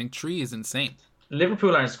 3. I think 3 is insane.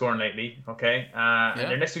 Liverpool aren't scoring lately, okay? And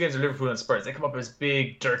their next 2 games are Liverpool and Spurs. They come up as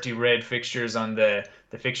big, dirty red fixtures on the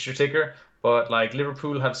fixture ticker. But like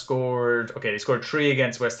Liverpool have scored, they scored 3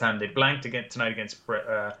 against West Ham. They blanked tonight against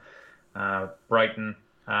Brighton.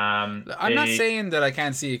 I'm not saying that I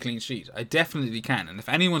can't see a clean sheet. I definitely can. And if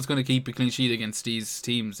anyone's going to keep a clean sheet against these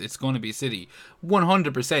teams, it's going to be City.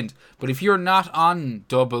 100%. But if you're not on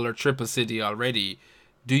double or triple City already,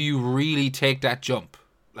 do you really take that jump?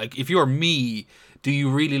 Like, if you're me, do you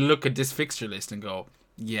really look at this fixture list and go,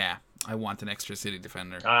 yeah, I want an extra City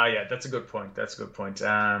defender? Yeah, that's a good point.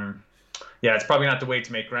 Yeah, it's probably not the way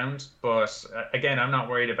to make ground, but again, I'm not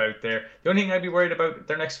worried about the only thing I'd be worried about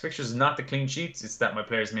their next fixtures is not the clean sheets, it's that my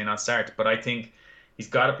players may not start, but I think he's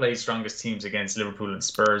got to play his strongest teams against Liverpool and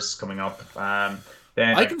Spurs coming up.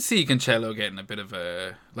 Then I can see Cancelo getting a bit of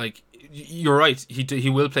a, like, you're right, he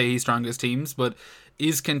will play his strongest teams, but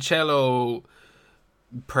is Cancelo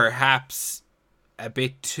perhaps a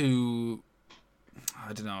bit too,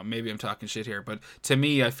 I don't know, maybe I'm talking shit here, but to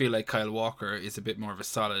me, I feel like Kyle Walker is a bit more of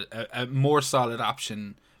a more solid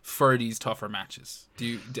option for these tougher matches.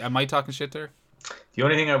 Am I talking shit there? The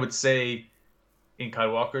only thing I would say in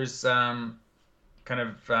Kyle Walker's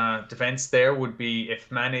defense there would be if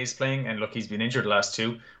Mane is playing, and look, he's been injured the last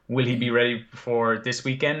 2. Will he be ready for this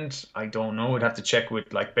weekend? I don't know. We'd have to check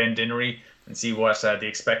with like Ben Dinnery and see what the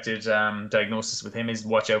expected diagnosis with him is.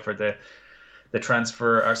 Watch out for the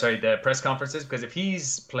press conferences, because if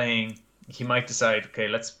he's playing, he might decide, okay,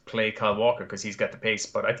 let's play Kyle Walker because he's got the pace.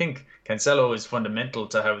 But I think Cancelo is fundamental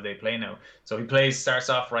to how they play now. So he starts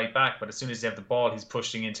off right back, but as soon as they have the ball, he's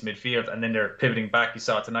pushing into midfield, and then they're pivoting back. You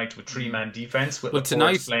saw it tonight with 3-man defense with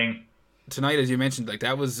Laporte playing. Tonight, as you mentioned, like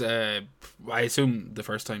that was, I assume the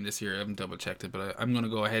first time this year. I haven't double checked it, but I'm going to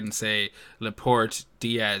go ahead and say Laporte,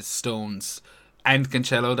 Diaz, Stones, and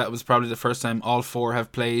Cancelo. That was probably the first time all 4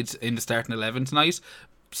 have played in the starting 11 tonight.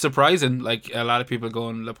 Surprising, like a lot of people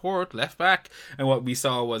going Laporte left back, and what we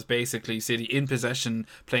saw was basically City in possession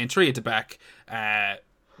playing 3 at the back.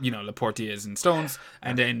 Laporte, Diaz, and Stones,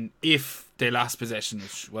 and then if they lost possession,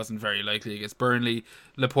 which wasn't very likely against Burnley,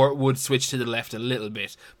 Laporte would switch to the left a little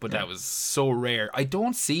bit, but that was so rare. I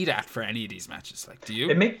don't see that for any of these matches. Like, do you?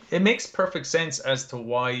 It makes perfect sense as to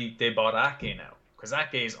why they bought Ake now. Because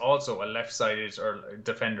Ake is also a left-sided or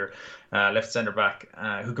defender, left centre back,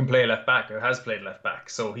 who can play left back or has played left back.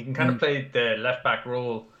 So he can kind of play the left back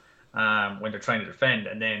role when they're trying to defend,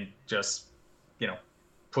 and then just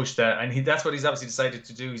push that. And that's what he's obviously decided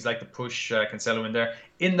to do. He's like to push Cancelo in there.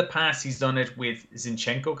 In the past, he's done it with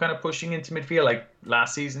Zinchenko kind of pushing into midfield, like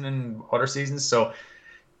last season and other seasons. So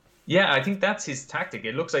yeah, I think that's his tactic.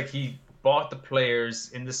 It looks like he bought the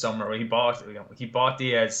players in the summer, or he bought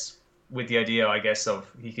Diaz with the idea, I guess, of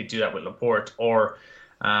he could do that with Laporte or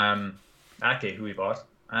Ake, who he bought.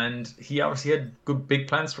 And he obviously had good big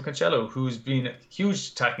plans for Cancelo, who's been a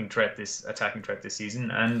huge attacking threat this season.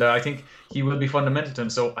 And I think he will be fundamental to him.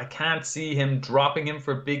 So I can't see him dropping him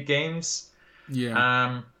for big games.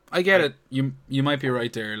 Yeah. I get it. You might be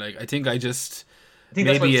right there. Like, I think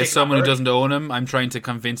maybe as someone who doesn't own him, I'm trying to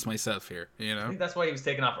convince myself here. I think that's why he was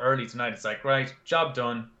taken off early tonight. It's like, right, job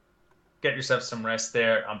done. Get yourself some rest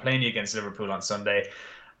there. I'm playing you against Liverpool on Sunday.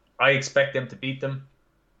 I expect them to beat them.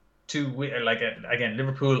 Again,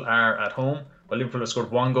 Liverpool are at home, but Liverpool have scored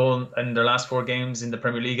 1 goal in their last 4 games in the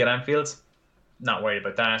Premier League at Anfield. not worried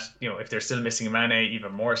about that. If they're still missing Mane,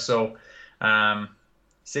 even more so. Um,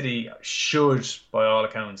 City should, by all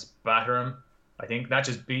accounts, batter them. I think not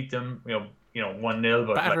just beat them, 1-0,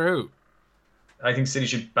 but like Batter who? I think City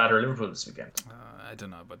should batter Liverpool this weekend. I don't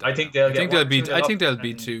know about I that. think Now. they'll I get think 1 they'll or be. 2 I nil up, think they'll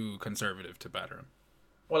be and too conservative to batter him.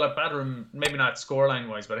 well, I'll batter them, maybe not scoreline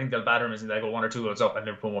wise, but I think they'll batter them as they go 1 or 2 goals up, and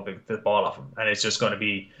Liverpool won't be the ball off them, and it's just going to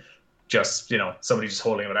be just somebody just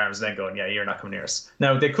holding him at arm's length, going, "Yeah, you're not coming near us."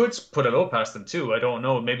 Now they could put a low past them too. I don't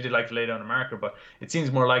know. Maybe they like to lay down a marker, but it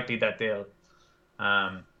seems more likely that they'll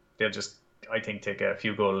just, I think, take a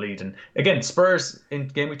few goal lead. And again, Spurs in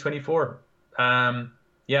game week 24.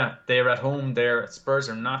 Yeah, they're at home. Spurs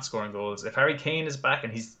are not scoring goals. If Harry Kane is back,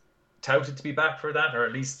 and he's touted to be back for that, or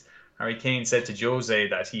at least Harry Kane said to Jose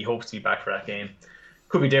that he hopes to be back for that game,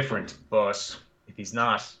 could be different. But if he's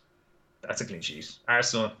not, that's a clean sheet.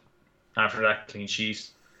 Arsenal, after that clean sheet,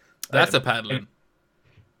 That's a paddling.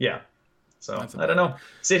 yeah. So I don't know.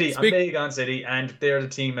 City, I'm big on City, and they're the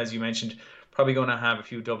team, as you mentioned, probably going to have a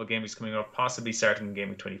few double game weeks coming up, possibly starting in game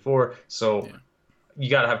week 24. So you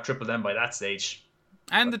got to have triple them by that stage.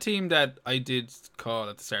 And the team that I did call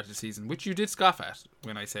at the start of the season, which you did scoff at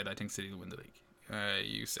when I said I think City will win the league.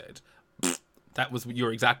 You said that was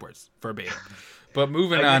your exact words, verbatim. But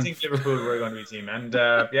moving on, I think Liverpool were going to be a team, and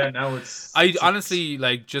now it's. I honestly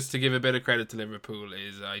like, just to give a bit of credit to Liverpool,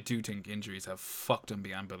 is I do think injuries have fucked them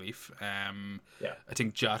beyond belief. I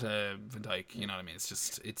think Jota, Van Dijk, you know what I mean.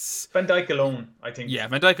 It's Van Dijk alone, I think. Yeah,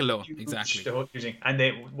 Van Dijk alone, exactly.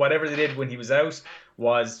 And whatever they did when he was out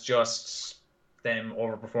was just them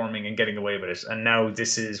overperforming and getting away with it. And now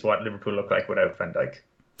this is what Liverpool look like without Van Dijk.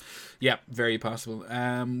 Yeah, very possible.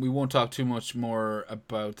 We won't talk too much more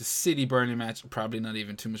about the City Burnley match. Probably not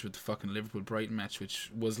even too much with the fucking Liverpool Brighton match, which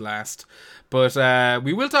was last. But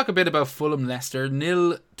we will talk a bit about Fulham Leicester.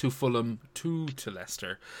 0 to Fulham, 2 to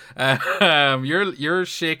Leicester. You're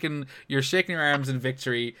shaking your arms in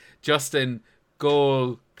victory. Justin,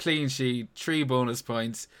 goal, clean sheet, 3 bonus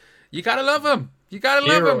points. You gotta love him. You gotta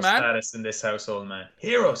love him, man. Hero status in this household, man.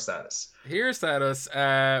 Hero status. Hero status.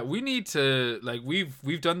 We need to, like,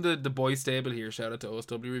 we've done the boys stable here. Shout out to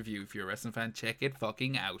OSW Review. If you're a wrestling fan, check it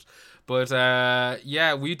fucking out. But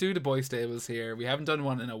yeah, we do the boys stables here. We haven't done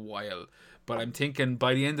one in a while, but I'm thinking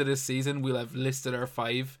by the end of this season we'll have listed our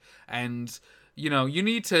 5. And you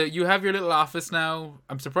have your little office now.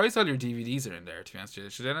 I'm surprised all your DVDs are in there, to be honest with you.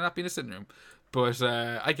 Should they not be in a sitting room? But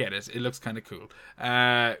I get it. It looks kind of cool.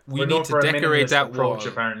 We need to decorate that approach, wall.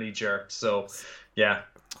 Apparently, jerk. So, yeah,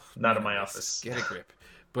 not in my office. Get a grip.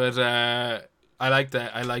 But I like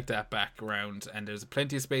that. I like that background, and there's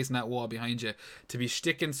plenty of space in that wall behind you to be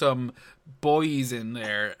sticking some boys in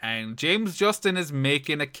there. And James Justin is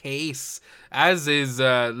making a case, as is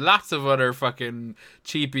lots of other fucking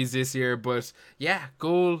cheapies this year. But yeah,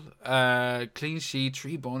 goal, clean sheet,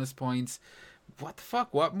 3 bonus points. What the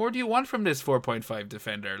fuck? What more do you want from this 4.5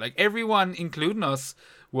 defender? Like, everyone, including us,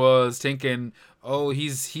 was thinking, oh,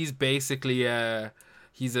 he's basically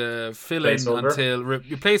he's a fill-in until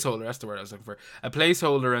placeholder. That's the word I was looking for. A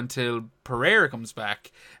placeholder until Pereira comes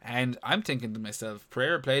back. And I'm thinking to myself,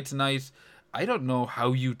 Pereira played tonight. I don't know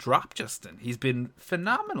how you drop Justin. He's been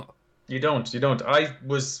phenomenal. You don't. I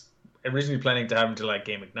was originally planning to have him to like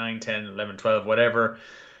game week 9, 10, 11, 12, whatever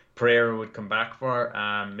Pereira would come back for.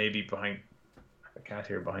 Maybe behind. Cat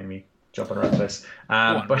here behind me jumping around this,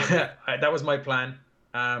 but that was my plan,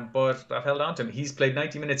 but I've held on to him. He's played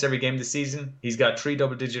 90 minutes every game this season. He's got 3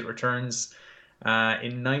 double-digit returns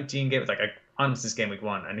in 19 games, like on this game week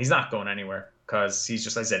 1, and he's not going anywhere because he's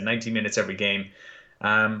just, like I said, 90 minutes every game.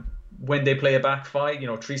 When they play a back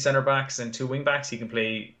 5, 3 center backs and 2 wing backs, he can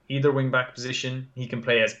play either wing back position. He can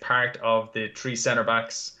play as part of the 3 center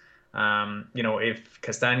backs. If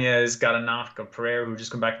Castaña's got a knock, or Pereira, who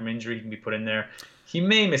just come back from injury, he can be put in there. He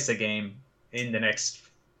may miss a game in the next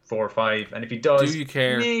 4 or 5, and if he does, do you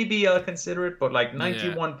care? Maybe I'll consider it. But like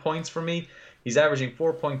 91 points for me, he's averaging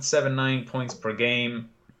 4.79 points per game.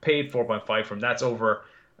 Paid 4.5 from. That's over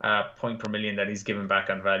a point per million that he's given back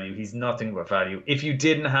on value. He's nothing but value. If you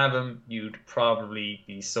didn't have him, you'd probably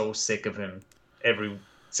be so sick of him every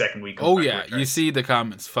second week. Oh yeah, you see the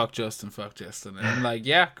comments, fuck Justin, and I'm like,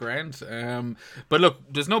 yeah, grand. But look,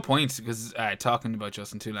 there's no point because talking about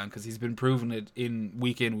Justin too long, because he's been proving it in,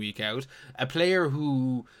 week out. A player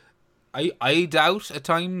who I doubt at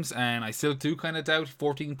times, and I still do kind of doubt.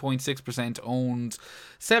 14.6% owned,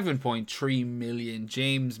 7.3 million.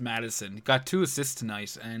 James Maddison got 2 assists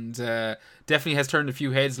tonight, and definitely has turned a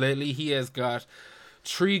few heads lately. He has got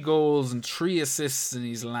 3 goals and 3 assists in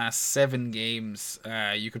his last 7 games.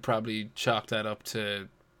 You could probably chalk that up to,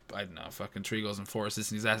 I don't know, fucking 3 goals and 4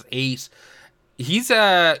 assists in his last 8.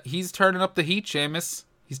 He's turning up the heat, Seamus.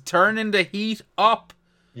 He's turning the heat up.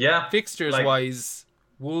 Yeah. Fixtures wise,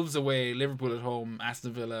 Wolves away, Liverpool at home,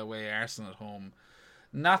 Aston Villa away, Arsenal at home.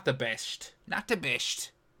 Not the best. Not the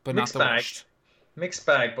best. But Mixed not the bag. worst. Mixed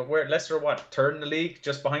bag. But where Leicester third in the league,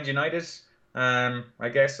 just behind United. I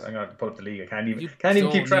guess I'm gonna pull up the league. I can't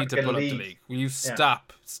even keep track of the league. Will you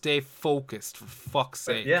stop? Stay focused, for fuck's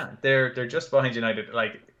sake. Yeah, they're just behind United.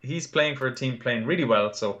 Like, he's playing for a team playing really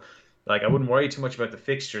well, so like I wouldn't worry too much about the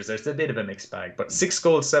fixtures. There's a bit of a mixed bag, but 6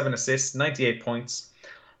 goals, 7 assists, 98 points.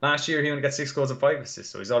 Last year he only got 6 goals and 5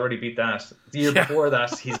 assists, so he's already beat that. The year before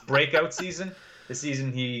that, his breakout season. The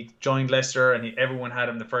season he joined Leicester, and everyone had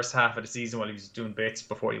him the first half of the season while he was doing bits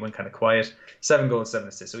before he went kind of quiet. 7 goals, 7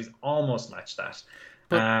 assists. So he's almost matched that.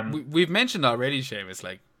 But we've mentioned already, Seamus,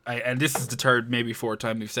 and this is the third, maybe fourth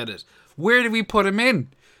time we've said it. Where do we put him in?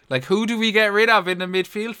 Like, who do we get rid of in the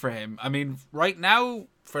midfield for him? I mean, right now,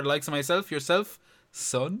 for the likes of myself, yourself,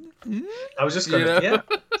 Son? I was just going to,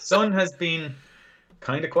 Son has been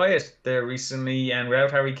kind of quiet there recently, and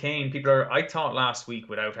without Harry Kane, I thought last week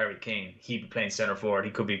without Harry Kane, he'd be playing centre forward.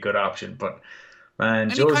 He could be a good option, but man,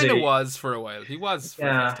 and Jose, he kind of was for a while. He was for the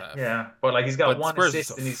first half. Yeah, but like he's got one Spurs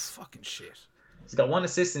assist in his fucking shit. He's got 1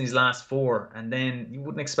 assist in his last 4, and then you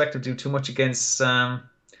wouldn't expect him to do too much against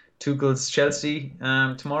Tuchel's Chelsea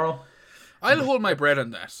tomorrow. I'll hold my breath on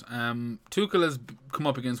that. Tuchel has come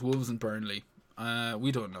up against Wolves and Burnley.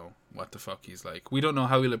 We don't know what the fuck he's like. We don't know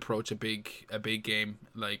how he'll approach a big game.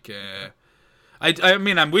 Like, I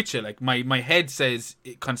mean, I'm with you. Like, my head says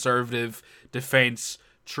conservative defense,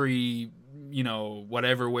 3,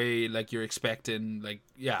 whatever way, like, you're expecting. Like,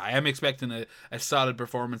 yeah, I am expecting a solid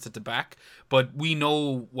performance at the back. But we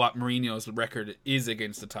know what Mourinho's record is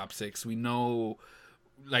against the top 6. We know,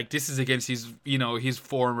 like, this is against his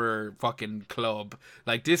former fucking club.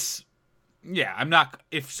 Like, this, yeah, I'm not.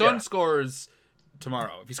 If Son scores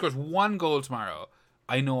tomorrow, if he scores 1 goal tomorrow,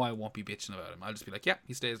 I know I won't be bitching about him. I'll just be like, yeah,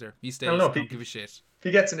 he stays there. He stays. Don't give a shit. If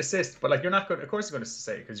he gets an assist, but like, you're not going. Of course, you're going to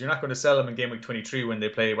say, because you're not going to sell him in game week 23 when they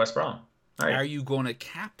play West Brom. Right. Are you going to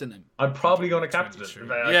captain him? I'm probably going to captain him.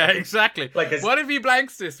 Yeah, exactly. Like, what if he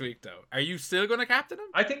blanks this week, though? Are you still going to captain him?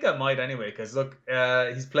 I think I might anyway, because look,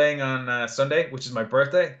 he's playing on Sunday, which is my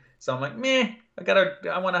birthday. So I'm like, meh.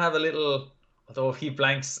 I want to have a little. Although if he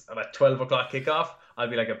blanks at 12 o'clock kickoff, I'll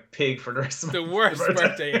be like a pig for the rest of the worst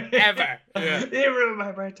birthday ever. Yeah. He ruined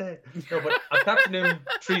my birthday. No, but I've captained him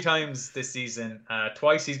 3 times this season.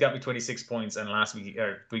 Twice he's got me 26 points, and last week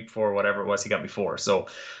or week 4, whatever it was, he got me 4. So,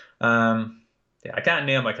 yeah, I can't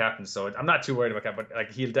nail my captain, so I'm not too worried about that. But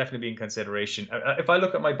like, he'll definitely be in consideration. If I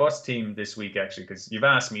look at my bus team this week, actually, because you've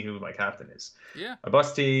asked me who my captain is. Yeah. My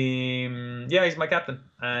bus team, he's my captain,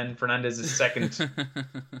 and Fernandes is second.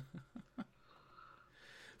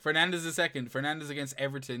 Fernandes is second. Fernandes against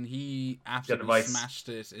Everton. He absolutely smashed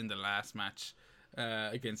it in the last match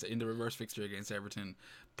in the reverse fixture against Everton.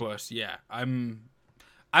 But yeah, I'm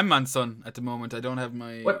on Son at the moment. I don't have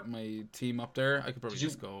my team up there. I could probably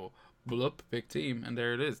just go pull up, pick team, and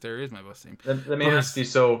there it is. There is my bus team. Let me ask you,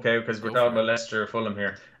 because we're talking about Leicester, Fulham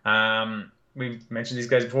here. We've mentioned these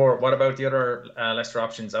guys before. What about the other Leicester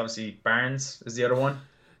options? Obviously, Barnes is the other one.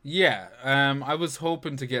 Yeah, I was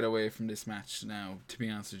hoping to get away from this match now, to be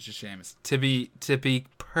honest with you, Seamus. To be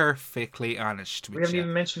perfectly honest with you. We haven't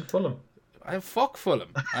even mentioned Fulham. Fuck Fulham.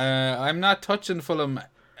 I'm not touching Fulham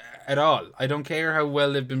at all. I don't care how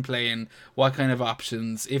well they've been playing, what kind of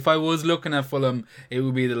options. If I was looking at Fulham, it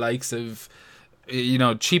would be the likes of,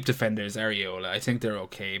 cheap defenders, Areola. I think they're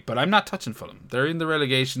okay, but I'm not touching Fulham. They're in the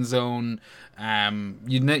relegation zone.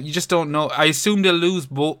 You just don't know. I assume they'll lose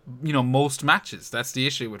most matches. That's the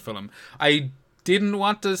issue with Fulham. I didn't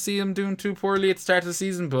want to see them doing too poorly at the start of the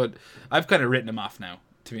season, but I've kind of written them off now,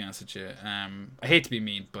 to be honest with you. I hate to be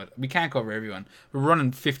mean, but we can't cover everyone. We're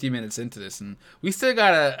running 50 minutes into this, and we still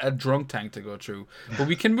got a drunk tank to go through. But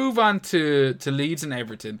we can move on to Leeds and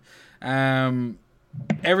Everton.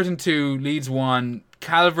 Everton 2, Leeds 1.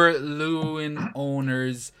 Calvert-Lewin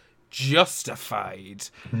owners justified.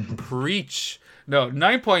 Preach. No,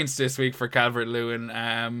 9 points this week for Calvert-Lewin.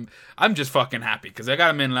 I'm just fucking happy because I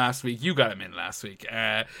got him in last week. You got him in last week.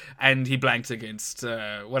 And he blanked against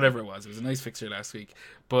whatever it was. It was a nice fixture last week.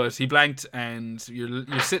 But he blanked, and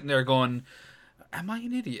you're sitting there going, am I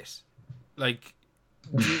an idiot? Like,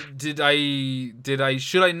 should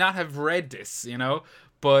I not have read this,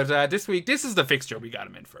 But this week, this is the fixture we got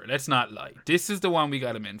him in for. Let's not lie. This is the one we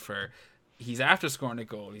got him in for. He's after scoring a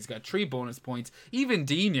goal. He's got 3 bonus points. Even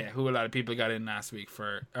Digne, who a lot of people got in last week,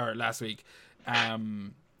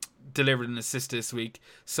 delivered an assist this week.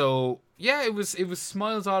 So yeah, it was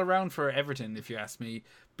smiles all around for Everton, if you ask me.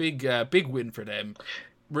 Big win for them.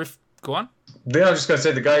 Go on. Then I was just going to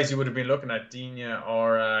say the guys you would have been looking at, Digne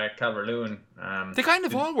or Calvert-Lewin. They kind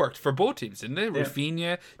of all worked for both teams, didn't they? Yeah.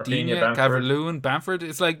 Rafinha, Rafinha, Digne, Calvert-Lewin, Bamford.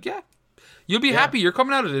 It's like, yeah, you'll be happy. You're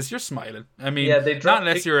coming out of this. You're smiling. I mean, not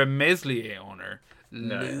unless you're a Meslier owner.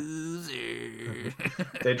 No. Loser.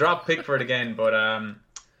 They dropped Pickford again, but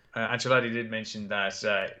Ancelotti did mention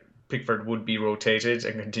that Pickford would be rotated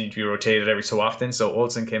and continue to be rotated every so often. So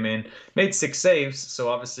Olsen came in, made 6 saves. So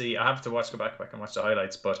obviously, I have to go back and watch the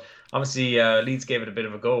highlights. But obviously, Leeds gave it a bit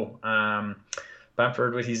of a go.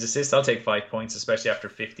 Bamford with his assist, I'll take 5 points, especially after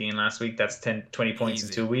 15 last week. That's 20 points in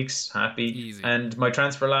 2 weeks. Happy. Easy. And my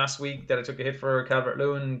transfer last week that I took a hit for,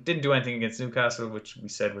 Calvert-Lewin, didn't do anything against Newcastle, which we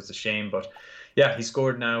said was a shame. But yeah, he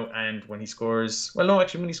scored now. And when he scores, well, no,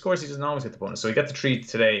 actually, when he scores, he doesn't always hit the bonus. So he got the treat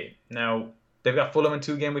today. Now, they've got Fulham in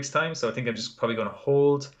 2 game weeks' time, so I think I'm just probably going to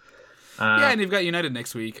hold. Yeah, and you've got United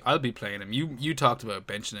next week. I'll be playing him. You talked about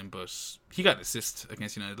benching him, but he got an assist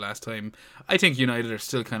against United last time. I think United are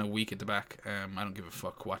still kind of weak at the back. I don't give a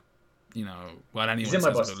fuck what anyone says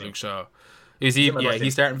about Luke Shaw. Is he? Yeah,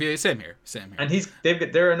 he's starting for you. Same here. And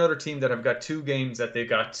they're another team that have got 2 games that they've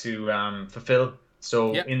got to fulfill.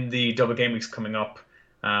 So in the double game weeks coming up,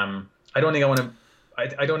 I don't think I want to.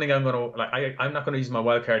 I don't think I'm going to I'm not going to use my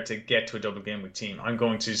wild card to get to a double game week team. I'm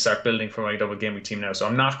going to start building for my double game week team now. So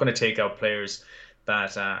I'm not going to take out players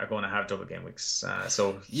that are going to have double game weeks. I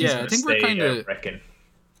think we're kind of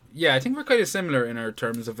Yeah, I think we're kind of similar in our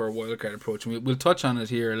terms of our wild card approach, and we'll touch on it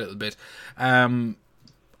here a little bit.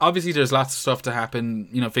 Obviously, there's lots of stuff to happen.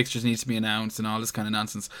 Fixtures need to be announced and all this kind of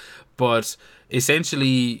nonsense. But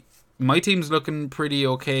essentially, my team's looking pretty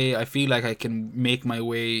okay. I feel like I can make my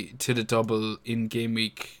way to the double in game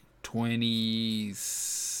week 20.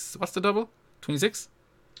 What's the double? 26?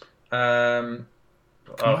 Come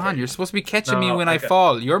on, you're supposed to be catching me when I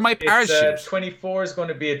fall. You're my parachute. 24 is going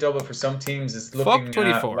to be a double for some teams. It's looking fuck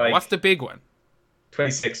 24. What's the big one?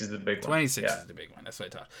 26 is the big one. 26 is the big one. That's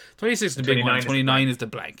what I thought. 26 is the big one. 29 is the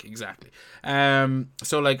blank. Exactly.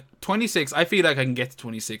 So 26, I feel like I can get to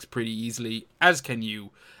 26 pretty easily, as can you.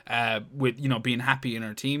 With being happy in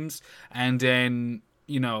our teams, and then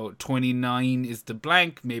 29 is the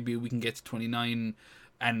blank. Maybe we can get to 29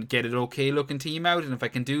 and get an okay looking team out, and if I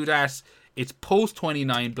can do that, it's post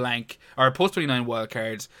 29 blank or post 29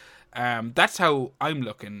 wildcards. That's how I'm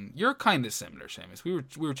looking. You're kind of similar, Seamus. We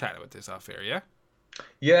were chatting about this off air, yeah.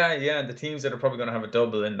 Yeah. The teams that are probably going to have a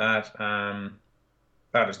double in that.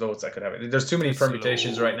 There's loads that could have it. There's too many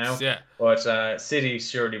permutations right now. Yeah. But City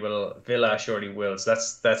surely will. Villa surely will. So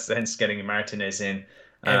that's hence getting Martinez in.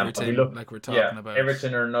 Everton, like we're talking about.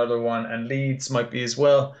 Everton are another one, and Leeds might be as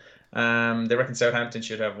well. They reckon Southampton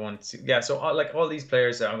should have one. Yeah. So all these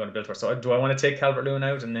players that I'm going to build for. So do I want to take Calvert-Lewin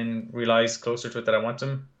out and then realize closer to it that I want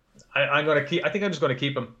him? I'm going to keep. I think I'm just going to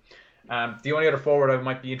keep him. The only other forward I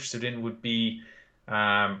might be interested in would be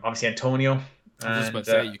obviously Antonio. I was just about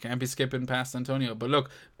to say, you can't be skipping past Antonio. But look,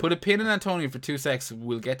 put a pin in Antonio for 2 seconds.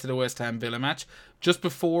 We'll get to the West Ham Villa match. Just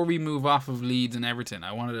before we move off of Leeds and Everton,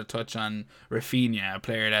 I wanted to touch on Rafinha, a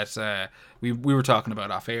player that we were talking about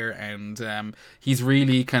off air. And he's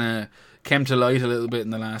really kind of come to light a little bit in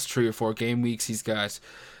the last 3 or 4 game weeks. He's got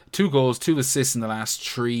 2 goals, 2 assists in the last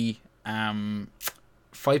 3.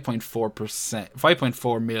 5.4%,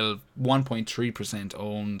 5.4 mil, 1.3%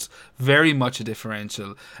 owned, very much a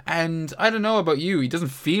differential. And I don't know about you, he doesn't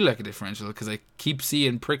feel like a differential because I keep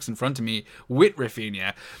seeing pricks in front of me with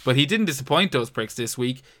Rafinha, but he didn't disappoint those pricks this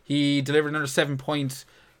week. He delivered another 7-point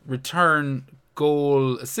return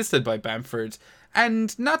goal assisted by Bamford,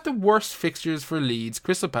 and not the worst fixtures for Leeds: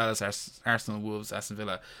 Crystal Palace, Arsenal, Wolves, Aston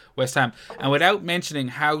Villa, West Ham. And without mentioning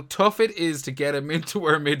how tough it is to get him into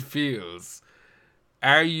our midfields,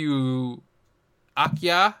 are you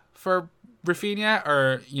Akya for Rafinha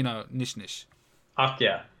or, Nish?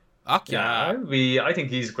 Akya. Yeah, I think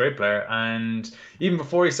he's a great player. And even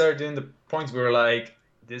before he started doing the points, we were like,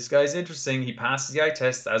 this guy's interesting. He passes the eye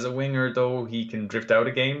test. As a winger, though, he can drift out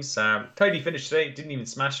of games. Tidy finish today. Didn't even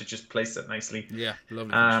smash it, just placed it nicely. Yeah,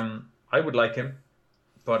 lovely. I would like him,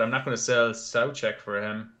 but I'm not going to sell Soucek for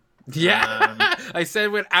him. Yeah, I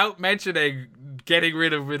said without mentioning getting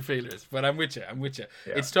rid of midfielders, but I'm with you.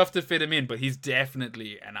 Yeah. It's tough to fit him in, but he's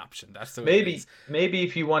definitely an option. That's the way maybe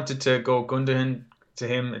if you wanted to go Gundogan to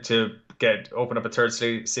him to open up a third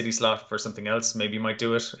city slot for something else, maybe you might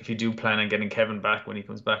do it if you do plan on getting Kevin back when he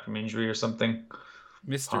comes back from injury or something.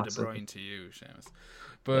 Mr. De Bruyne to you, Seamus.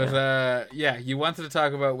 But you wanted to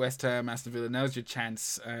talk about West Ham, Aston Villa. Now's your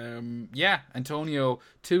chance. Antonio,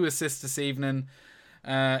 2 assists this evening.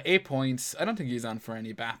 8 points. I don't think he's on for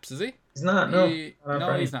any BAPs, is he? He's not. No, not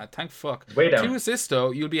No, he's Friday. not. Thank fuck. He's way down. 2 assists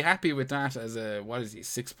though. You'll be happy with that as a what is he?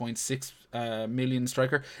 6.6 million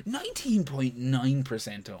striker.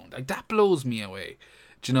 19.9% owned. Like that blows me away.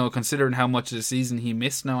 Do you know, considering how much of the season he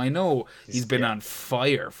missed? Now I know he's been on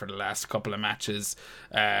fire for the last couple of matches.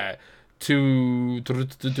 3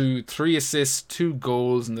 assists, 2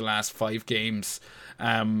 goals in the last 5 games.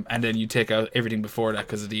 And then you take out everything before that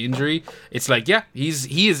because of the injury. It's like, yeah, he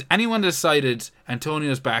is. Anyone decided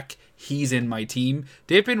Antonio's back, he's in my team.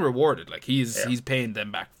 They've been rewarded. Like he's paying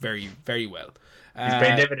them back very, very well. He's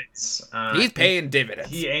paying dividends. He's paying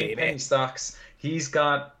dividends. He ain't baby. penny stocks. He's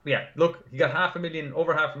got look, he got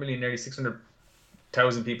over 500,000, nearly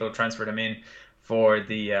 600,000 people transferred him in for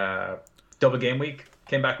the double game week.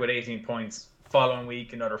 Came back with 18 points. Following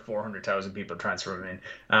week, another 400,000 people transfer him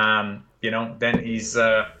in. Then he's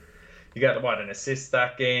he got an assist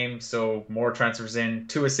that game, so more transfers in,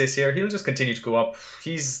 2 assists here. He'll just continue to go up.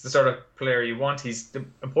 He's the sort of player you want. The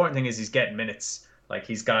important thing is he's getting minutes. Like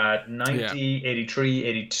he's got 90, 83,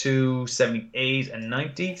 82, 78, and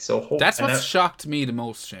 90. So that's what shocked me the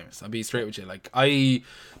most, Seamus. I'll be straight with you. Like I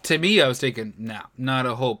was thinking, nah, not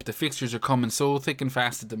a hope. The fixtures are coming so thick and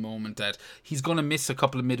fast at the moment that he's gonna miss a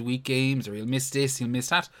couple of midweek games, or he'll miss this, he'll miss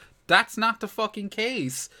that. That's not the fucking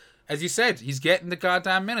case. As you said, he's getting the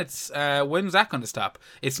goddamn minutes. When's that gonna stop?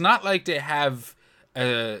 It's not like they have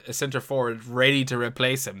a centre forward ready to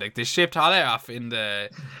replace him. Like they shipped Halle off in the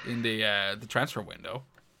transfer window.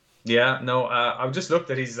 Yeah, no, I've just looked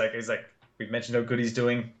at he's like we've mentioned how good he's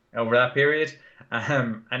doing over that period.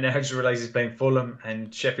 And now I just realised he's playing Fulham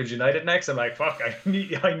and Sheffield United next. I'm like, fuck, I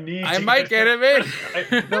need. I might get him in.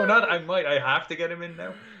 I have to get him in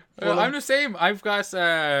now. I'm the same. I've got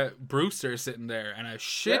Brewster sitting there and a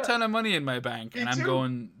shit ton of money in my bank, and I'm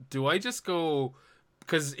going, do I just go?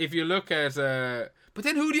 Because if you look at but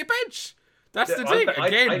then who do you bench? That's the thing.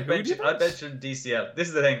 Again, I bench DCL. This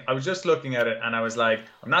is the thing. I was just looking at it and I was like,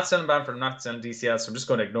 I'm not selling Bamford, I'm not selling DCL, so I'm just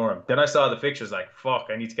going to ignore him. Then I saw the fixtures, like, fuck,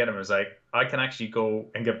 I need to get him. I was like, I can actually go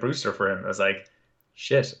and get Brewster for him. I was like,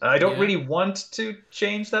 shit. I don't really want to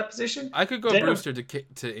change that position. I could go Brewster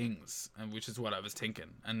to Ings, which is what I was thinking.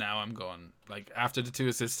 And now I'm going, like, after the 2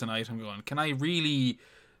 assists tonight, I'm going, can I really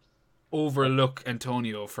overlook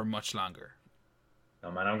Antonio for much longer?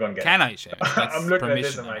 No, man, I'm going to get him. Can I, Shane? I'm looking at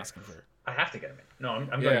this and I'm like, asking for. I have to get him in. No, I'm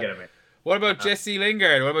going to get him in. What about Jesse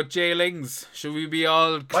Lingard? What about Jay Lings? Should we be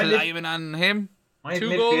all climbing on him?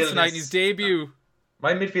 2 goals tonight in his debut.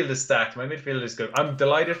 My midfield is stacked. My midfield is good. I'm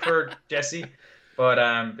delighted for Jesse, but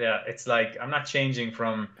it's like I'm not changing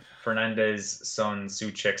from Fernandez, Son,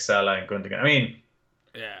 Souček, Salah, and Gundogan. I mean,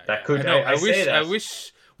 that could. I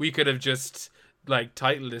wish we could have just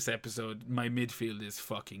titled this episode "My midfield is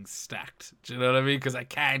fucking stacked." Do you know what I mean? Because I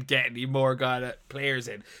can't get any more players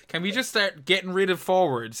in. Can we just start getting rid of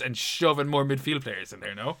forwards and shoving more midfield players in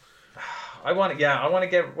there? No. I want to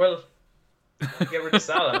get rid of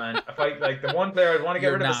Salah, man. If the one player I'd want to get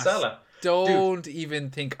rid of is Salah. Don't even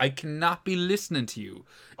think. I cannot be listening to you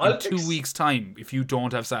in 2 weeks' time if you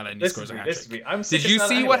don't have Salah and he scores a hat-trick. Did you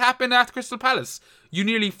see what happened at Crystal Palace? You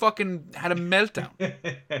nearly fucking had a meltdown.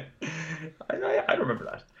 I don't remember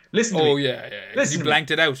that. Listen to me. Yeah. Listen, you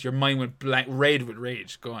blanked it out. Your mind went red with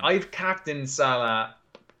rage. Go on. I've captained Salah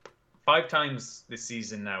 5 times this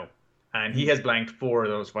season now, and he has blanked 4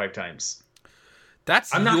 of those 5 times.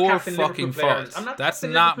 That's your fucking fault. I'm not That's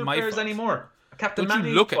not my fault anymore. Captain Don't Mane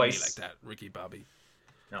you look twice. at me like that, Ricky Bobby.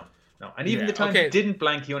 No. And even the time he didn't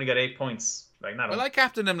blank, he only got 8 points. I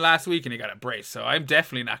captained him last week and he got a brace, so I'm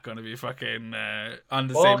definitely not going to be fucking on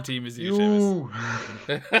the same team as you,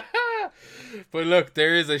 Seamus. But look,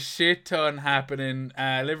 there is a shit ton happening.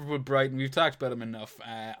 Liverpool-Brighton, we've talked about them enough.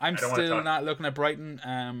 I'm still not looking at Brighton.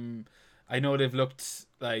 I know they've looked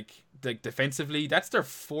like defensively. That's their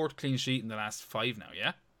 4th clean sheet in the last 5 now,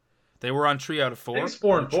 yeah? They were on 3 out of 4. It's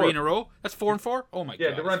 4 and 4. 3 in a row. That's 4 and 4. Oh my god!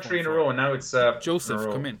 Yeah, they were on 3 in a row, and now it's Joseph.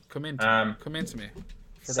 Come in to me. Come in to me.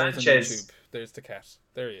 For Sanchez. There's the cat.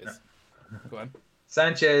 There he is. Go on.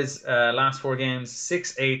 Sanchez, last 4 games,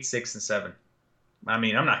 6, 8, 6, and 7. I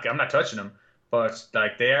mean, I'm not touching them, but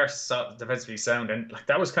they are defensively sound, and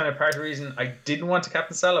that was kind of part of the reason I didn't want to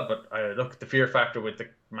captain Salah. But the fear factor with the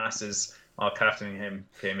masses all captaining him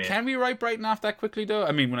came in. Can we write Brighton off that quickly though?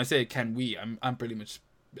 I mean, when I say can we, I'm pretty much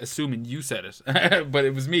assuming you said it, but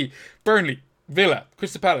it was me. Burnley, Villa,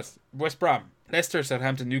 Crystal Palace, West Brom, Leicester,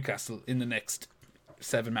 Southampton, Newcastle in the next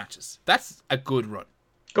 7 matches. That's a good run.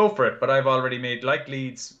 Go for it, but I've already made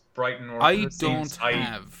Leeds, Brighton. Or I don't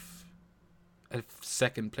have a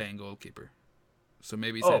second playing goalkeeper, so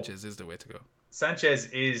maybe Sanchez is the way to go. Sanchez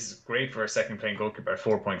is great for a second playing goalkeeper at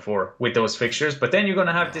 4.4 with those fixtures, but then you're going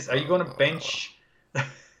to have this. Are you going to bench?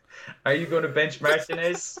 Are you going to bench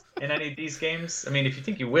Martinez in any of these games? I mean, if you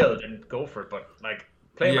think you will, then go for it. But like,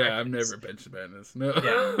 play Yeah, Martinez. I'm never benching Madness. No.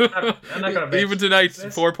 Yeah, I'm not going to bench. Even tonight,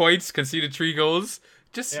 Martinez. 4 points, conceded 3 goals.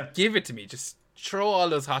 Just Yeah. give it to me. Just throw all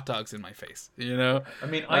those hot dogs in my face. You know. I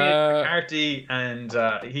mean, I had McCarthy and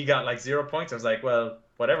he got like 0 points. I was like, well,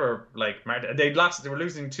 whatever. Like, they lost. They were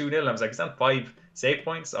losing 2-0. I was like, it's not 5 save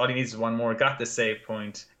points. All he needs is one more. Got the save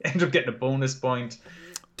point. Ended up getting a bonus point.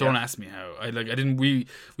 Don't ask me how. I didn't. We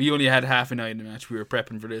only had half a night in the match. We were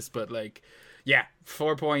prepping for this, but like, yeah,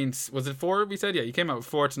 4 points. Was it 4? We said, yeah. You came out with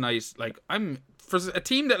 4 tonight. Like, I'm for a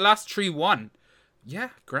team that lost 3-1. Yeah,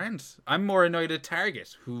 grand. I'm more annoyed at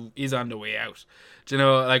Target, who is on the way out. Do you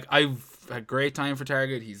know, like, I've had great time for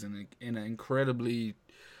Target. He's in an incredibly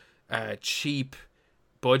cheap,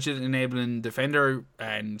 budget-enabling defender,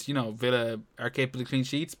 and, you know, Villa are capable of clean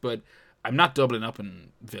sheets, but I'm not doubling up in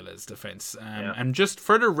Villa's defence. And just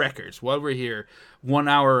for the record, while we're here, 1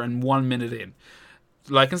 hour and 1 minute in,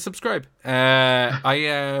 like and subscribe.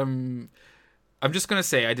 I'm just going to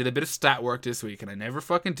say I did a bit of stat work this week, and I never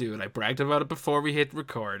fucking do it. I bragged about it before we hit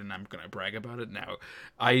record, and I'm going to brag about it now.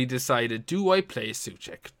 I decided, do I play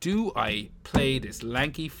Souček? Do I play this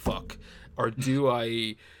lanky fuck? Or do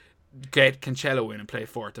I get Cancelo in and play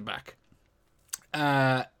 4 at the back?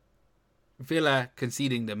 Villa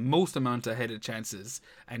conceding the most amount of headed chances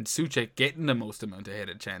and Souček getting the most amount of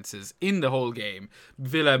headed chances in the whole game.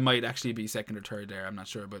 Villa might actually be second or third there, I'm not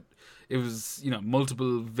sure, but it was, you know,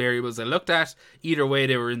 multiple variables I looked at. Either way,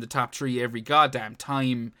 they were in the top 3 every goddamn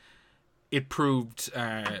time. It proved,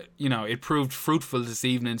 it proved fruitful this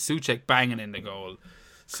evening. Souček banging in the goal.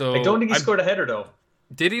 So I don't think he scored a header though.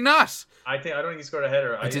 Did he not? I don't think he scored a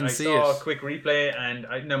header. I didn't see saw it. a quick replay, and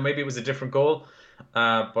I know maybe it was a different goal,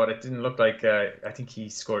 but it didn't look like. I think he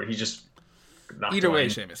scored. He just. Either way,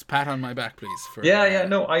 Seamus, pat on my back, please.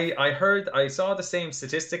 No, I saw the same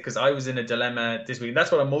statistic because I was in a dilemma this week.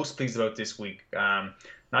 That's what I'm most pleased about this week.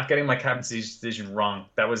 Not getting my captaincy decision wrong.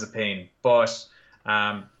 That was a pain, but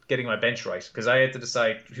getting my bench right because I had to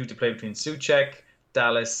decide who to play between Souček,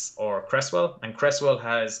 Dallas, or Cresswell, and Cresswell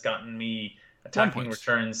has gotten me attacking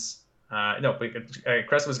returns.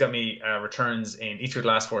 Cresswell's got me returns in each of the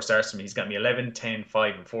last 4 starts for me. He's got me 11, 10,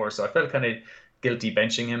 5, and 4. So I felt kind of guilty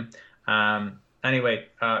benching him. Anyway,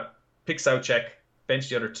 pick Souček, bench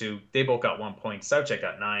the other 2. They both got 1 point. Souček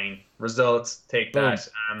got 9. Results, take that.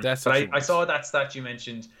 That's but I saw that stat you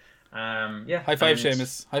mentioned. High five,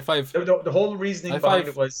 Seamus. High five. The whole reasoning behind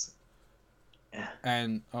it was.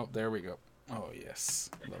 And there we go. Oh, yes.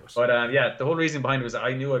 Love it. But the whole reason behind it was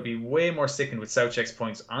I knew I'd be way more sickened with Souček's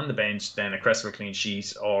points on the bench than a Cresswell clean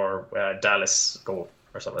sheet or Dallas goal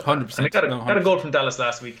or something like 100%. that. And I got a goal from Dallas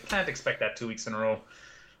last week. Can't expect that 2 weeks in a row.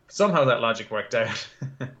 Somehow that logic worked out.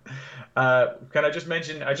 Can I just want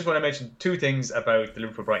to mention 2 things about the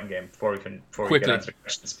Liverpool-Brighton game before we get on to the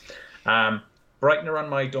questions. Brighton are on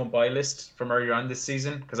my don't buy list from earlier on this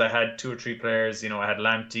season because I had 2 or 3 players. You know, I had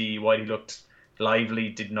Lamptey, Whitey looked lively,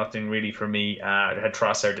 did nothing really for me. I had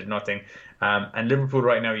Trossard, did nothing. And Liverpool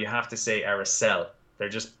right now, you have to say, are a sell. They're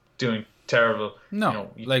just doing terrible. No,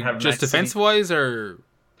 just defense-wise or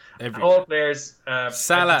everything? All players.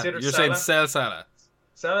 Salah, you're saying sell Salah.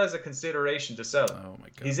 Salah is a consideration to sell. Oh my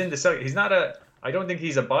god. He's in the sell. He's not I don't think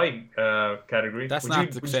he's a buy category. That's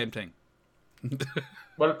not the same thing.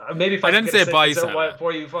 Well, maybe if I didn't say buy Salah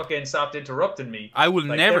before you fucking stopped interrupting me. I will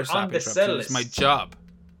never stop interrupting. It's my job.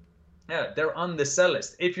 Yeah, they're on the sell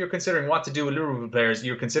list. If you're considering what to do with Liverpool players,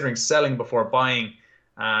 you're considering selling before buying.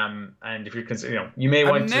 And if you're considering, you may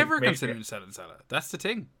want to. I'm never considering selling Salah. That's the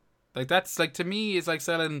thing. Like that's like to me, it's like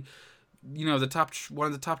selling, one of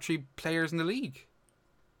the top 3 players in the league.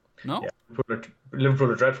 No, yeah,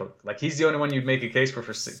 Liverpool are dreadful. Like he's the only one you'd make a case for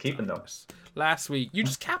keeping them. Last week, you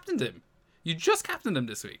just captained him. You just captained him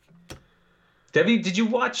this week. Did you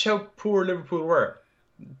watch how poor Liverpool were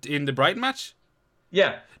in the Brighton match?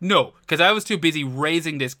 Yeah. No, because I was too busy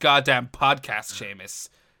raising this goddamn podcast, Seamus.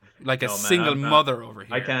 Like single mother over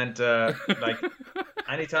here. I can't,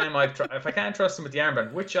 anytime if I can't trust him with the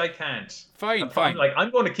armband, which I can't. Fine. Like,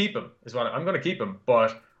 I'm going to keep him, I'm going to keep him,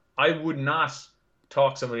 but I would not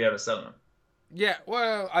talk somebody out of selling him. Yeah,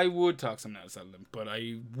 well, I would talk someone out of selling him, but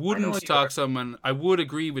I wouldn't I would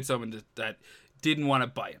agree with someone that didn't want to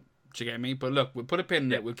buy him. Do you get me? But look, we'll put a pin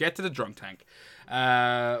in it. We'll get to the drunk tank.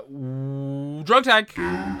 Drunk tank.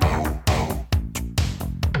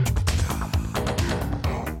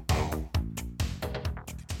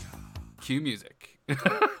 Cue music.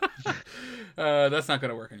 That's not going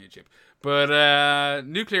to work on YouTube. But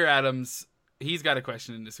Nuclear Atoms he's got a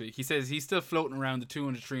question in this week. He says he's still floating around the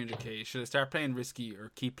 200, 300k. Should I start playing risky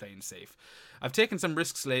or keep playing safe? I've taken some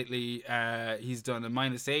risks lately. He's done a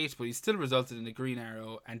 -8, but he's still resulted in a green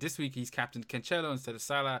arrow. And this week he's captained Cancelo instead of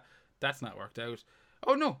Salah. That's not worked out.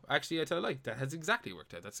 Oh no, actually I tell a lie. That has exactly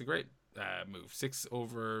worked out. That's a great move.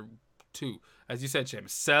 6/2. As you said, Seamus,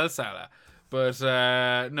 sell Salah. But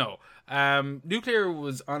no. Nuclear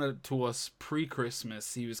was on it to us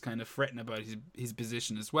pre-Christmas. He was kind of fretting about his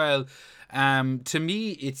position as well. To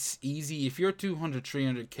me, it's easy. If you're 200,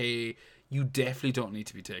 300k, you definitely don't need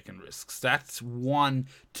to be taking risks. That's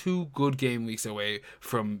 1-2 good game weeks away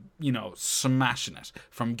from, smashing it.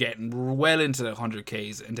 From getting well into the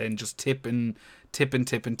 100ks and then just tipping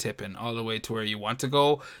all the way to where you want to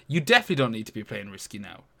go. You definitely don't need to be playing risky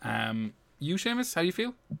now. You, Seamus, how do you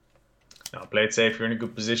feel? No, play it safe. You're in a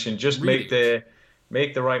good position. Just Really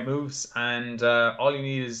make the right moves, and all you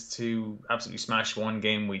need is to absolutely smash one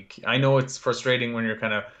game week. I know it's frustrating when you're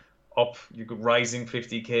kind of up, you're rising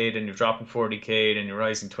 50k, then you're dropping 40k, then you're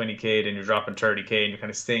rising 20k, then you're dropping 30k, and you're kind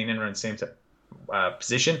of staying in around the same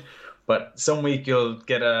position. But some week you'll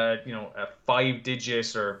get a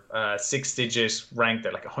 5-digit or 6-digit rank,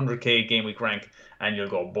 that like 100k game week rank, and you'll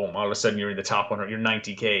go boom. All of a sudden you're in the top 100, you're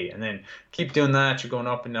 90k, and then keep doing that. You're going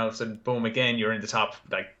up, and all of a sudden boom again, you're in the top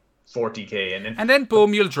like 40k, and then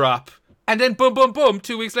boom, you'll drop. And then boom,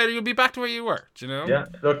 2 weeks later you'll be back to where you were. Do you know? Yeah.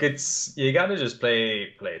 Look, you got to just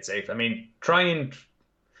play it safe. I mean, try and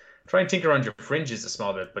tinker around your fringes a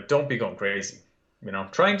small bit, but don't be going crazy.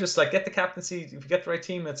 Try and just get the captaincy. If you get the right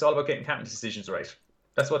team, it's all about getting captaincy decisions right.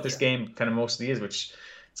 That's what this game kind of mostly is, which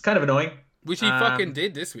it's kind of annoying. Which he fucking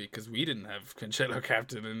did this week, because we didn't have Cancelo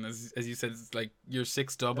captain, and as you said, it's like your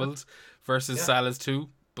 6 doubled versus Salah's 2.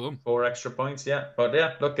 Boom. 4 extra points, yeah. But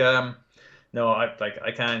yeah, look, no,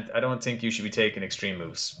 I don't think you should be taking extreme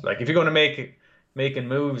moves. Like if you're going to making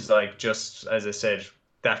moves, like just as I said,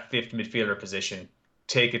 that 5th midfielder position,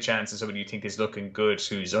 take a chance on somebody you think is looking good,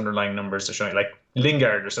 whose underlying numbers are showing, like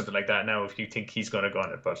Lingard or something like that. Now, if you think he's going to go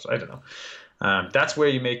on it, but I don't know. That's where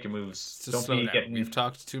you make your moves. Don't be getting. We've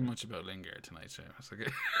talked too much about Lingard tonight, Seamus.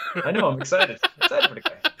 Okay. I know. I'm excited. Excited for the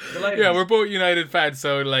guy. Yeah, we're both United fans,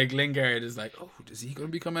 so like Lingard is like, oh, is he going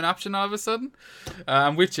to become an option all of a sudden?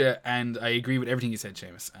 I'm with you, and I agree with everything you said,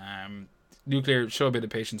 Seamus. Nuclear, show a bit of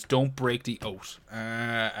patience. Don't break the oath.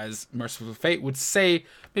 As Merciful Fate would say.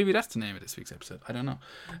 Maybe that's the name of this week's episode. I don't know.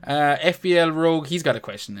 FPL Rogue, he's got a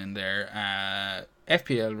question in there.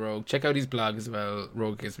 FPL Rogue, check out his blog as well,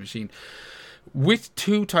 Rogue Against Machine. With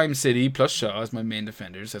 2-time City plus Shaw as my main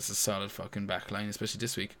defenders, that's a solid fucking backline, especially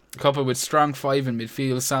this week. Coupled with strong 5 in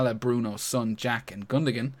midfield, Salah, Bruno, Son, Jack and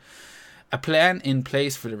Gundogan. A plan in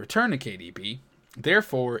place for the return of KDB.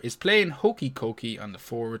 Therefore, is playing hokey cokey on the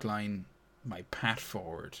forward line my path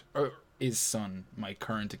forward, or is Son my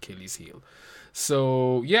current Achilles heel?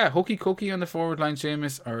 So yeah, hokey cokey on the forward line,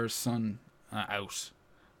 Seamus, or Son out?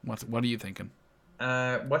 What are you thinking?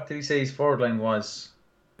 What did he say his forward line was?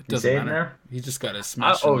 It doesn't matter. He just got a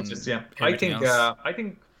smash. I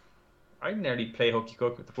think I nearly play hokey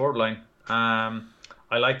cokey with the forward line.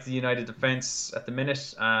 I like the United defense at the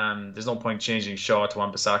minute. There's no point changing Shaw to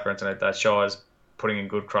Wan-Bissaka or anything like that. Shaw is putting in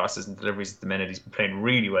good crosses and deliveries at the minute. He's been playing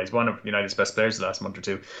really well. He's one of United's best players the last month or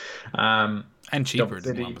two. And cheaper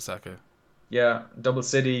than Wan-Bissaka. Yeah, Double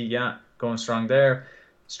City, yeah, going strong there.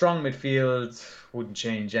 Strong midfield, wouldn't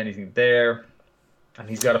change anything there. And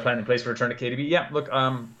he's got a plan in place for return to KDB. Yeah, look,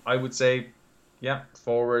 I would say, yeah,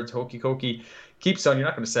 forward, hokey cokey. Keep Son. You're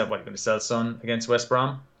not going to sell, you're going to sell Son against West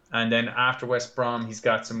Brom. And then after West Brom, he's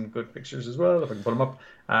got some good fixtures as well, if I can pull him up.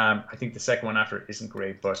 I think the second one after isn't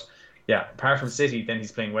great, but yeah, apart from City, then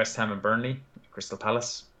he's playing West Ham and Burnley, Crystal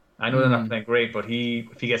Palace. I know they're not playing great, but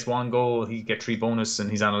if he gets 1 goal, he get 3 bonus, and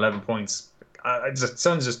he's on 11 points.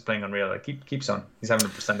 Son's just playing unreal. Like, keep Son. He's having a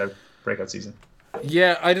standout breakout season.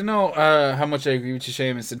 Yeah, I don't know how much I agree with you,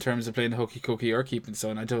 Seamus, in terms of playing hokey cokey or keeping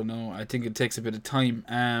Son. I don't know. I think it takes a bit of time.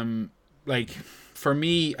 Like for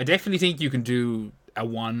me, I definitely think you can do a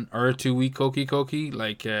 1 or a 2 week hokey cokey.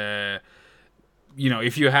 Like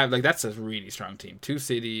if you have that's a really strong team. 2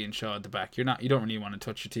 City and Shaw at the back. You don't really want to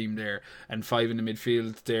touch your team there. And 5 in the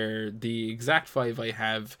midfield. They're the exact 5 I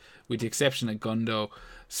have, with the exception of Gundo.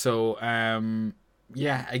 So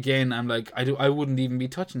yeah, again, I'm like I wouldn't even be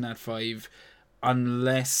touching that 5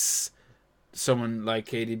 unless someone like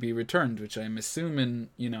KDB returned, which I'm assuming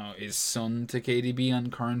is Son to KDB on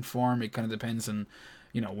current form. It kind of depends on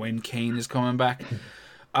when Kane is coming back.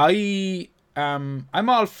 I'm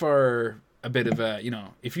all for a bit of a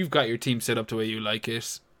if you've got your team set up the way you like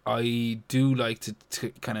it. I do like to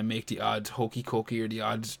kind of make the odd hokey cokey or the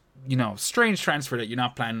odd strange transfer that you're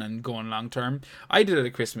not planning on going long term. I did it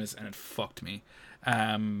at Christmas and it fucked me.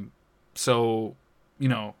 So,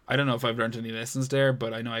 I don't know if I've learned any lessons there,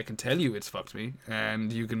 but I know I can tell you it's fucked me,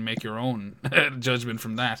 and you can make your own judgment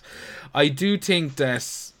from that. I do think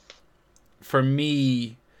that for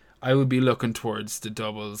me, I would be looking towards the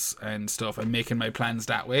doubles and stuff and making my plans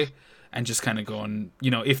that way. And just kind of going,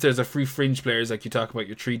 if there's a free fringe players, like you talk about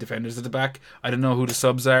your 3 defenders at the back, I don't know who the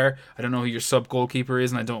subs are. I don't know who your sub goalkeeper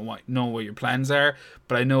is, and I don't know what your plans are.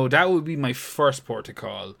 But I know that would be my first port of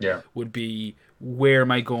call. Yeah. Would be, where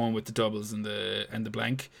am I going with the doubles and the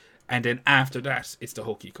blank? And then after that, it's the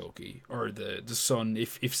hokey cokey or the Son.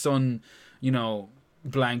 If Son,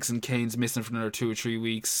 blanks and Kane's missing for another 2 or 3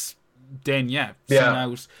 weeks, then Son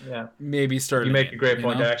out. Yeah, maybe Sterling. You make a great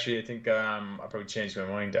point. Actually, I think I probably changed my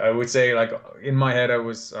mind. I would say, like, in my head, or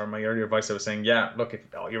my earlier advice, I was saying, look, if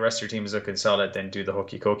your rest of your team is looking solid, then do the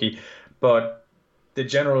hokey cokey. But the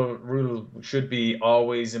general rule should be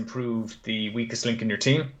always improve the weakest link in your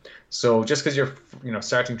team. So just because your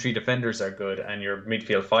starting 3 defenders are good and your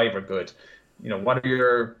midfield 5 are good, what are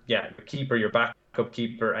your keeper, your backup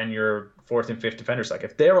keeper, and your 4th and 5th defenders? Like,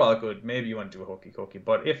 if they're all good, maybe you want to do a hokey cokey.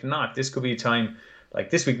 But if not, this could be a time. Like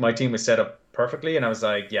this week, my team was set up perfectly, and I was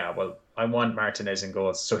like, I want Martinez in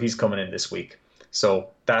goals, so he's coming in this week. So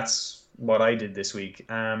that's what I did this week.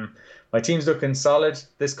 My team's looking solid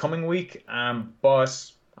this coming week,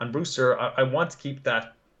 but on Brewster, I want to keep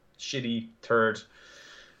that shitty third,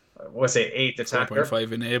 8th attacker. 4.5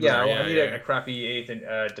 enabler. I need a crappy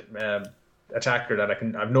 8th attacker that I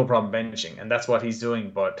have no problem benching, and that's what he's doing.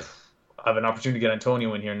 But I have an opportunity to get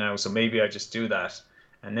Antonio in here now, so maybe I just do that,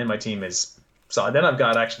 and then my team is solid. Then I've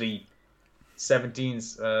got actually 15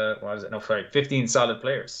 solid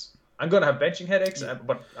players. I'm going to have benching headaches,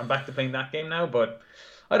 but I'm back to playing that game now. But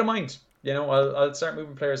I don't mind. I'll start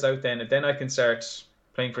moving players out then, and then I can start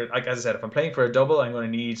playing for it. Like, as I said, if I'm playing for a double, I'm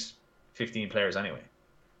going to need 15 players anyway.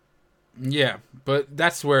 Yeah, but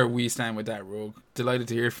that's where we stand with that, Rogue. Delighted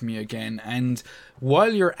to hear from you again. And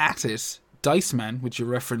while you're at it, Dice Man, which you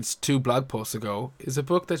referenced 2 blog posts ago, is a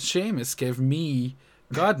book that Seamus gave me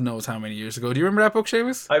God knows how many years ago. Do you remember that book,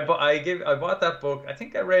 Seamus? I bought that book. I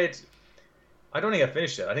think I don't think I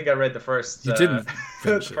finished it. I think I read the first. You didn't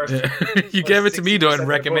finish it. You gave it to me, though, and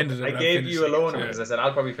recommended it. I gave you a loan of it because I said,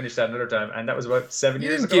 I'll probably finish that another time. And that was about 7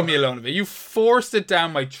 years ago. You didn't give me a loan of it. You forced it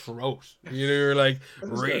down my throat. You were like,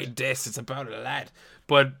 read this. It's about a lad.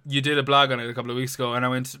 But you did a blog on it a couple of weeks ago, and I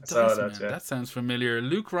went, that sounds familiar.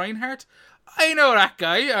 Luke Reinhardt? I know that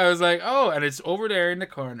guy. I was like, oh, and it's over there in the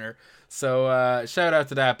corner. So shout out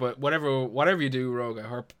to that. But whatever you do, Rogue,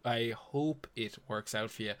 I hope it works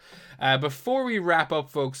out for you. Before we wrap up,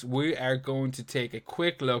 folks, we are going to take a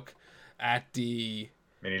quick look at the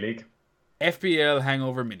Mini League. FPL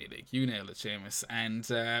Hangover Mini League. You nailed it, Seamus. And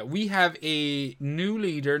we have a new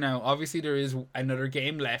leader. Now, obviously, there is another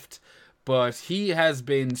game left, but he has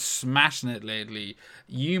been smashing it lately.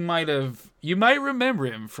 You might remember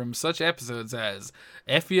him from such episodes as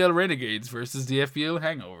FPL Renegades versus the FPL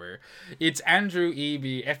Hangover. It's Andrew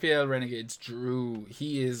Eby, FPL Renegades Drew.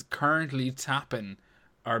 He is currently topping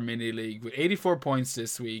our mini league with 84 points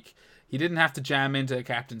this week. He didn't have to jam into a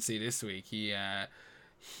captaincy this week. He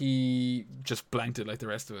just blanked it like the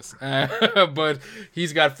rest of us. But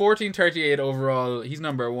he's got 1438 overall. He's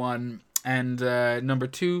number 1. And number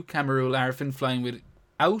 2, Camarul Arfin flying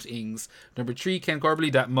without Ings. Number 3, Ken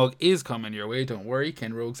Corbally. That mug is coming your way, don't worry.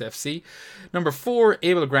 Ken Rogues FC. Number 4,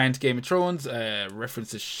 Abel Grant, Game of Thrones.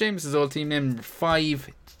 Reference to Seamus' old team name. Number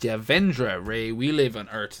 5, Devendra Ray. We live on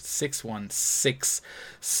Earth 616.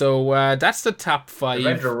 So that's the top 5.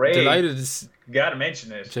 Devendra Ray. Delighted. Gotta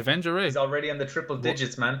mention it. Devendra Ray. He's already on the triple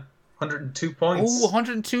digits, man. 102 points. Oh,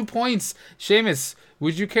 102 points. Seamus,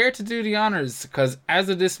 would you care to do the honours? Because as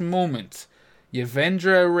of this moment,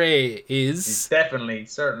 Devendra Ray is... He's definitely,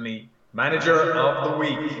 certainly, manager of the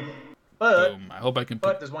week. But, I hope I can...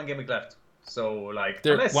 But there's one game week left. So, like...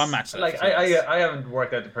 one match left. Like, I haven't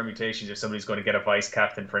worked out the permutations if somebody's going to get a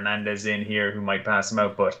vice-captain Fernandez in here who might pass him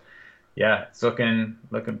out. But, yeah, it's looking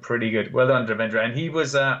pretty good. Well done, Devendra. And he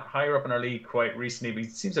was higher up in our league quite recently, but he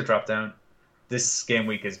seems to drop down. This game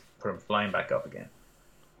week has put him flying back up again.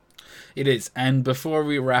 It is. And before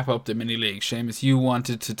we wrap up the mini league, Seamus, you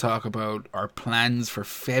wanted to talk about our plans for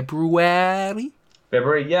February?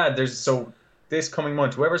 Yeah. So this coming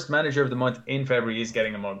month, whoever's manager of the month in February is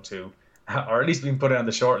getting a mug too. Or at least being put on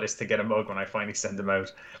the short list to get a mug when I finally send them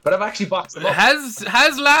out. But I've actually boxed them up.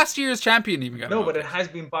 Has last year's champion even got a mug? No, but it has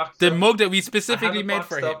been boxed the up. The mug that we specifically made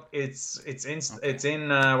for him. It's in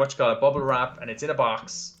what you call it, bubble wrap, and it's in a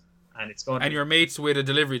box. and it's going. And your mate's with a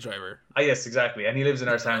delivery driver. Ah, yes, exactly. And he lives in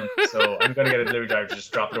our town, so I'm going to get a delivery driver to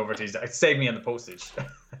just drop it over to his. It saved me on the postage.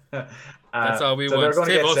 That's all we so want. They're going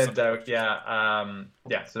to Save get us sent some. out.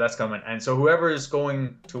 Yeah. So that's coming. And so whoever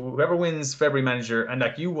wins February manager, and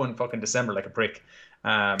like you won fucking December like a prick,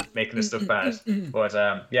 making us look bad. But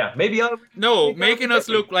yeah, maybe I'll. No, maybe I'll making win us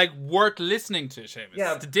February. look like worth listening to, Seamus.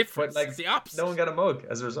 Yeah, It's the difference. but like It's the opposite. no one got a mug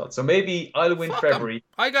as a result. So maybe I'll win Fuck 'em. February.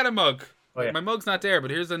 I got a mug. Oh, yeah. My mug's not there, but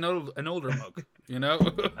here's an older mug. You know.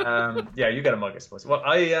 Yeah, you got a mug, I suppose. Well,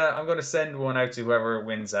 I'm going to send one out to whoever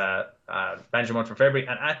wins Banjo Month for February.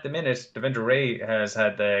 And at the minute, Devendra Ray has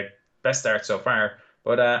had the best start so far.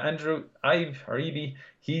 But Andrew Evie,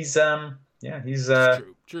 he's he's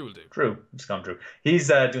Drew will do. Drew. Just call him Drew. He's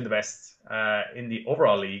doing the best in the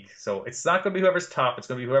overall league. So it's not going to be whoever's top. It's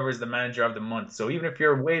going to be whoever's the manager of the month. So even if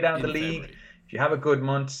you're way down the league, February. if you have a good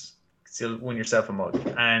month, still win yourself a mug.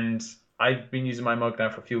 And I've been using my mug now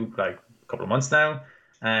for a couple of months now,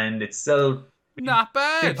 and it's still Not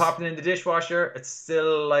bad. been popping in the dishwasher. It's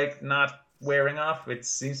still like not wearing off. It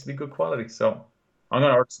seems to be good quality. So I'm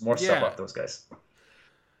gonna order some more stuff Yeah. off those guys.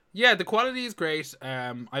 Yeah, the quality is great.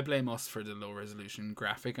 I blame us for the low resolution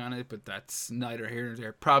graphic on it, but that's neither here nor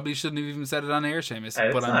there. Probably shouldn't have even said it on air, Seamus.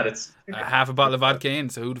 It's but not. I'm It's half a bottle of vodka in,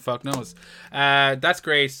 so who the fuck knows? That's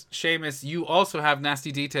great. Seamus, you also have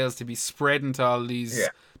nasty details to be spreading to all these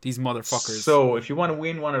motherfuckers. So if you want to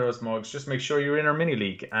win one of those mugs, just make sure you're in our mini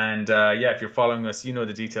league. And if you're following us, you know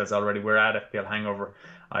the details already. We're at FPL Hangover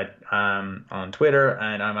on Twitter,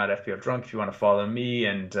 and I'm at FPL Drunk if you want to follow me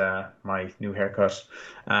and my new haircut.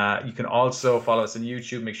 You can also follow us on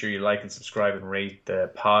YouTube. Make sure you like and subscribe and rate the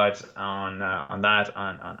pod on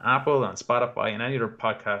Apple, on Spotify, and any other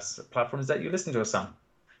podcast platforms that you listen to us on.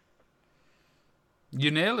 You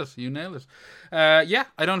nailed it.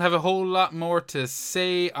 I don't have a whole lot more to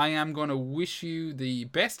say. I am going to wish you the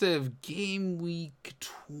best of game week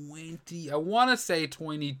 20. I want to say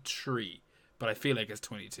 23, but I feel like it's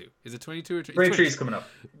 22. Is it 22 or 23? 23 is coming up.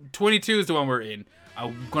 22 is the one we're in.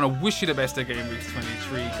 I'm going to wish you the best of game week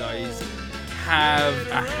 23, guys. Have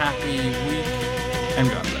a happy week, and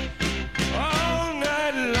God bless.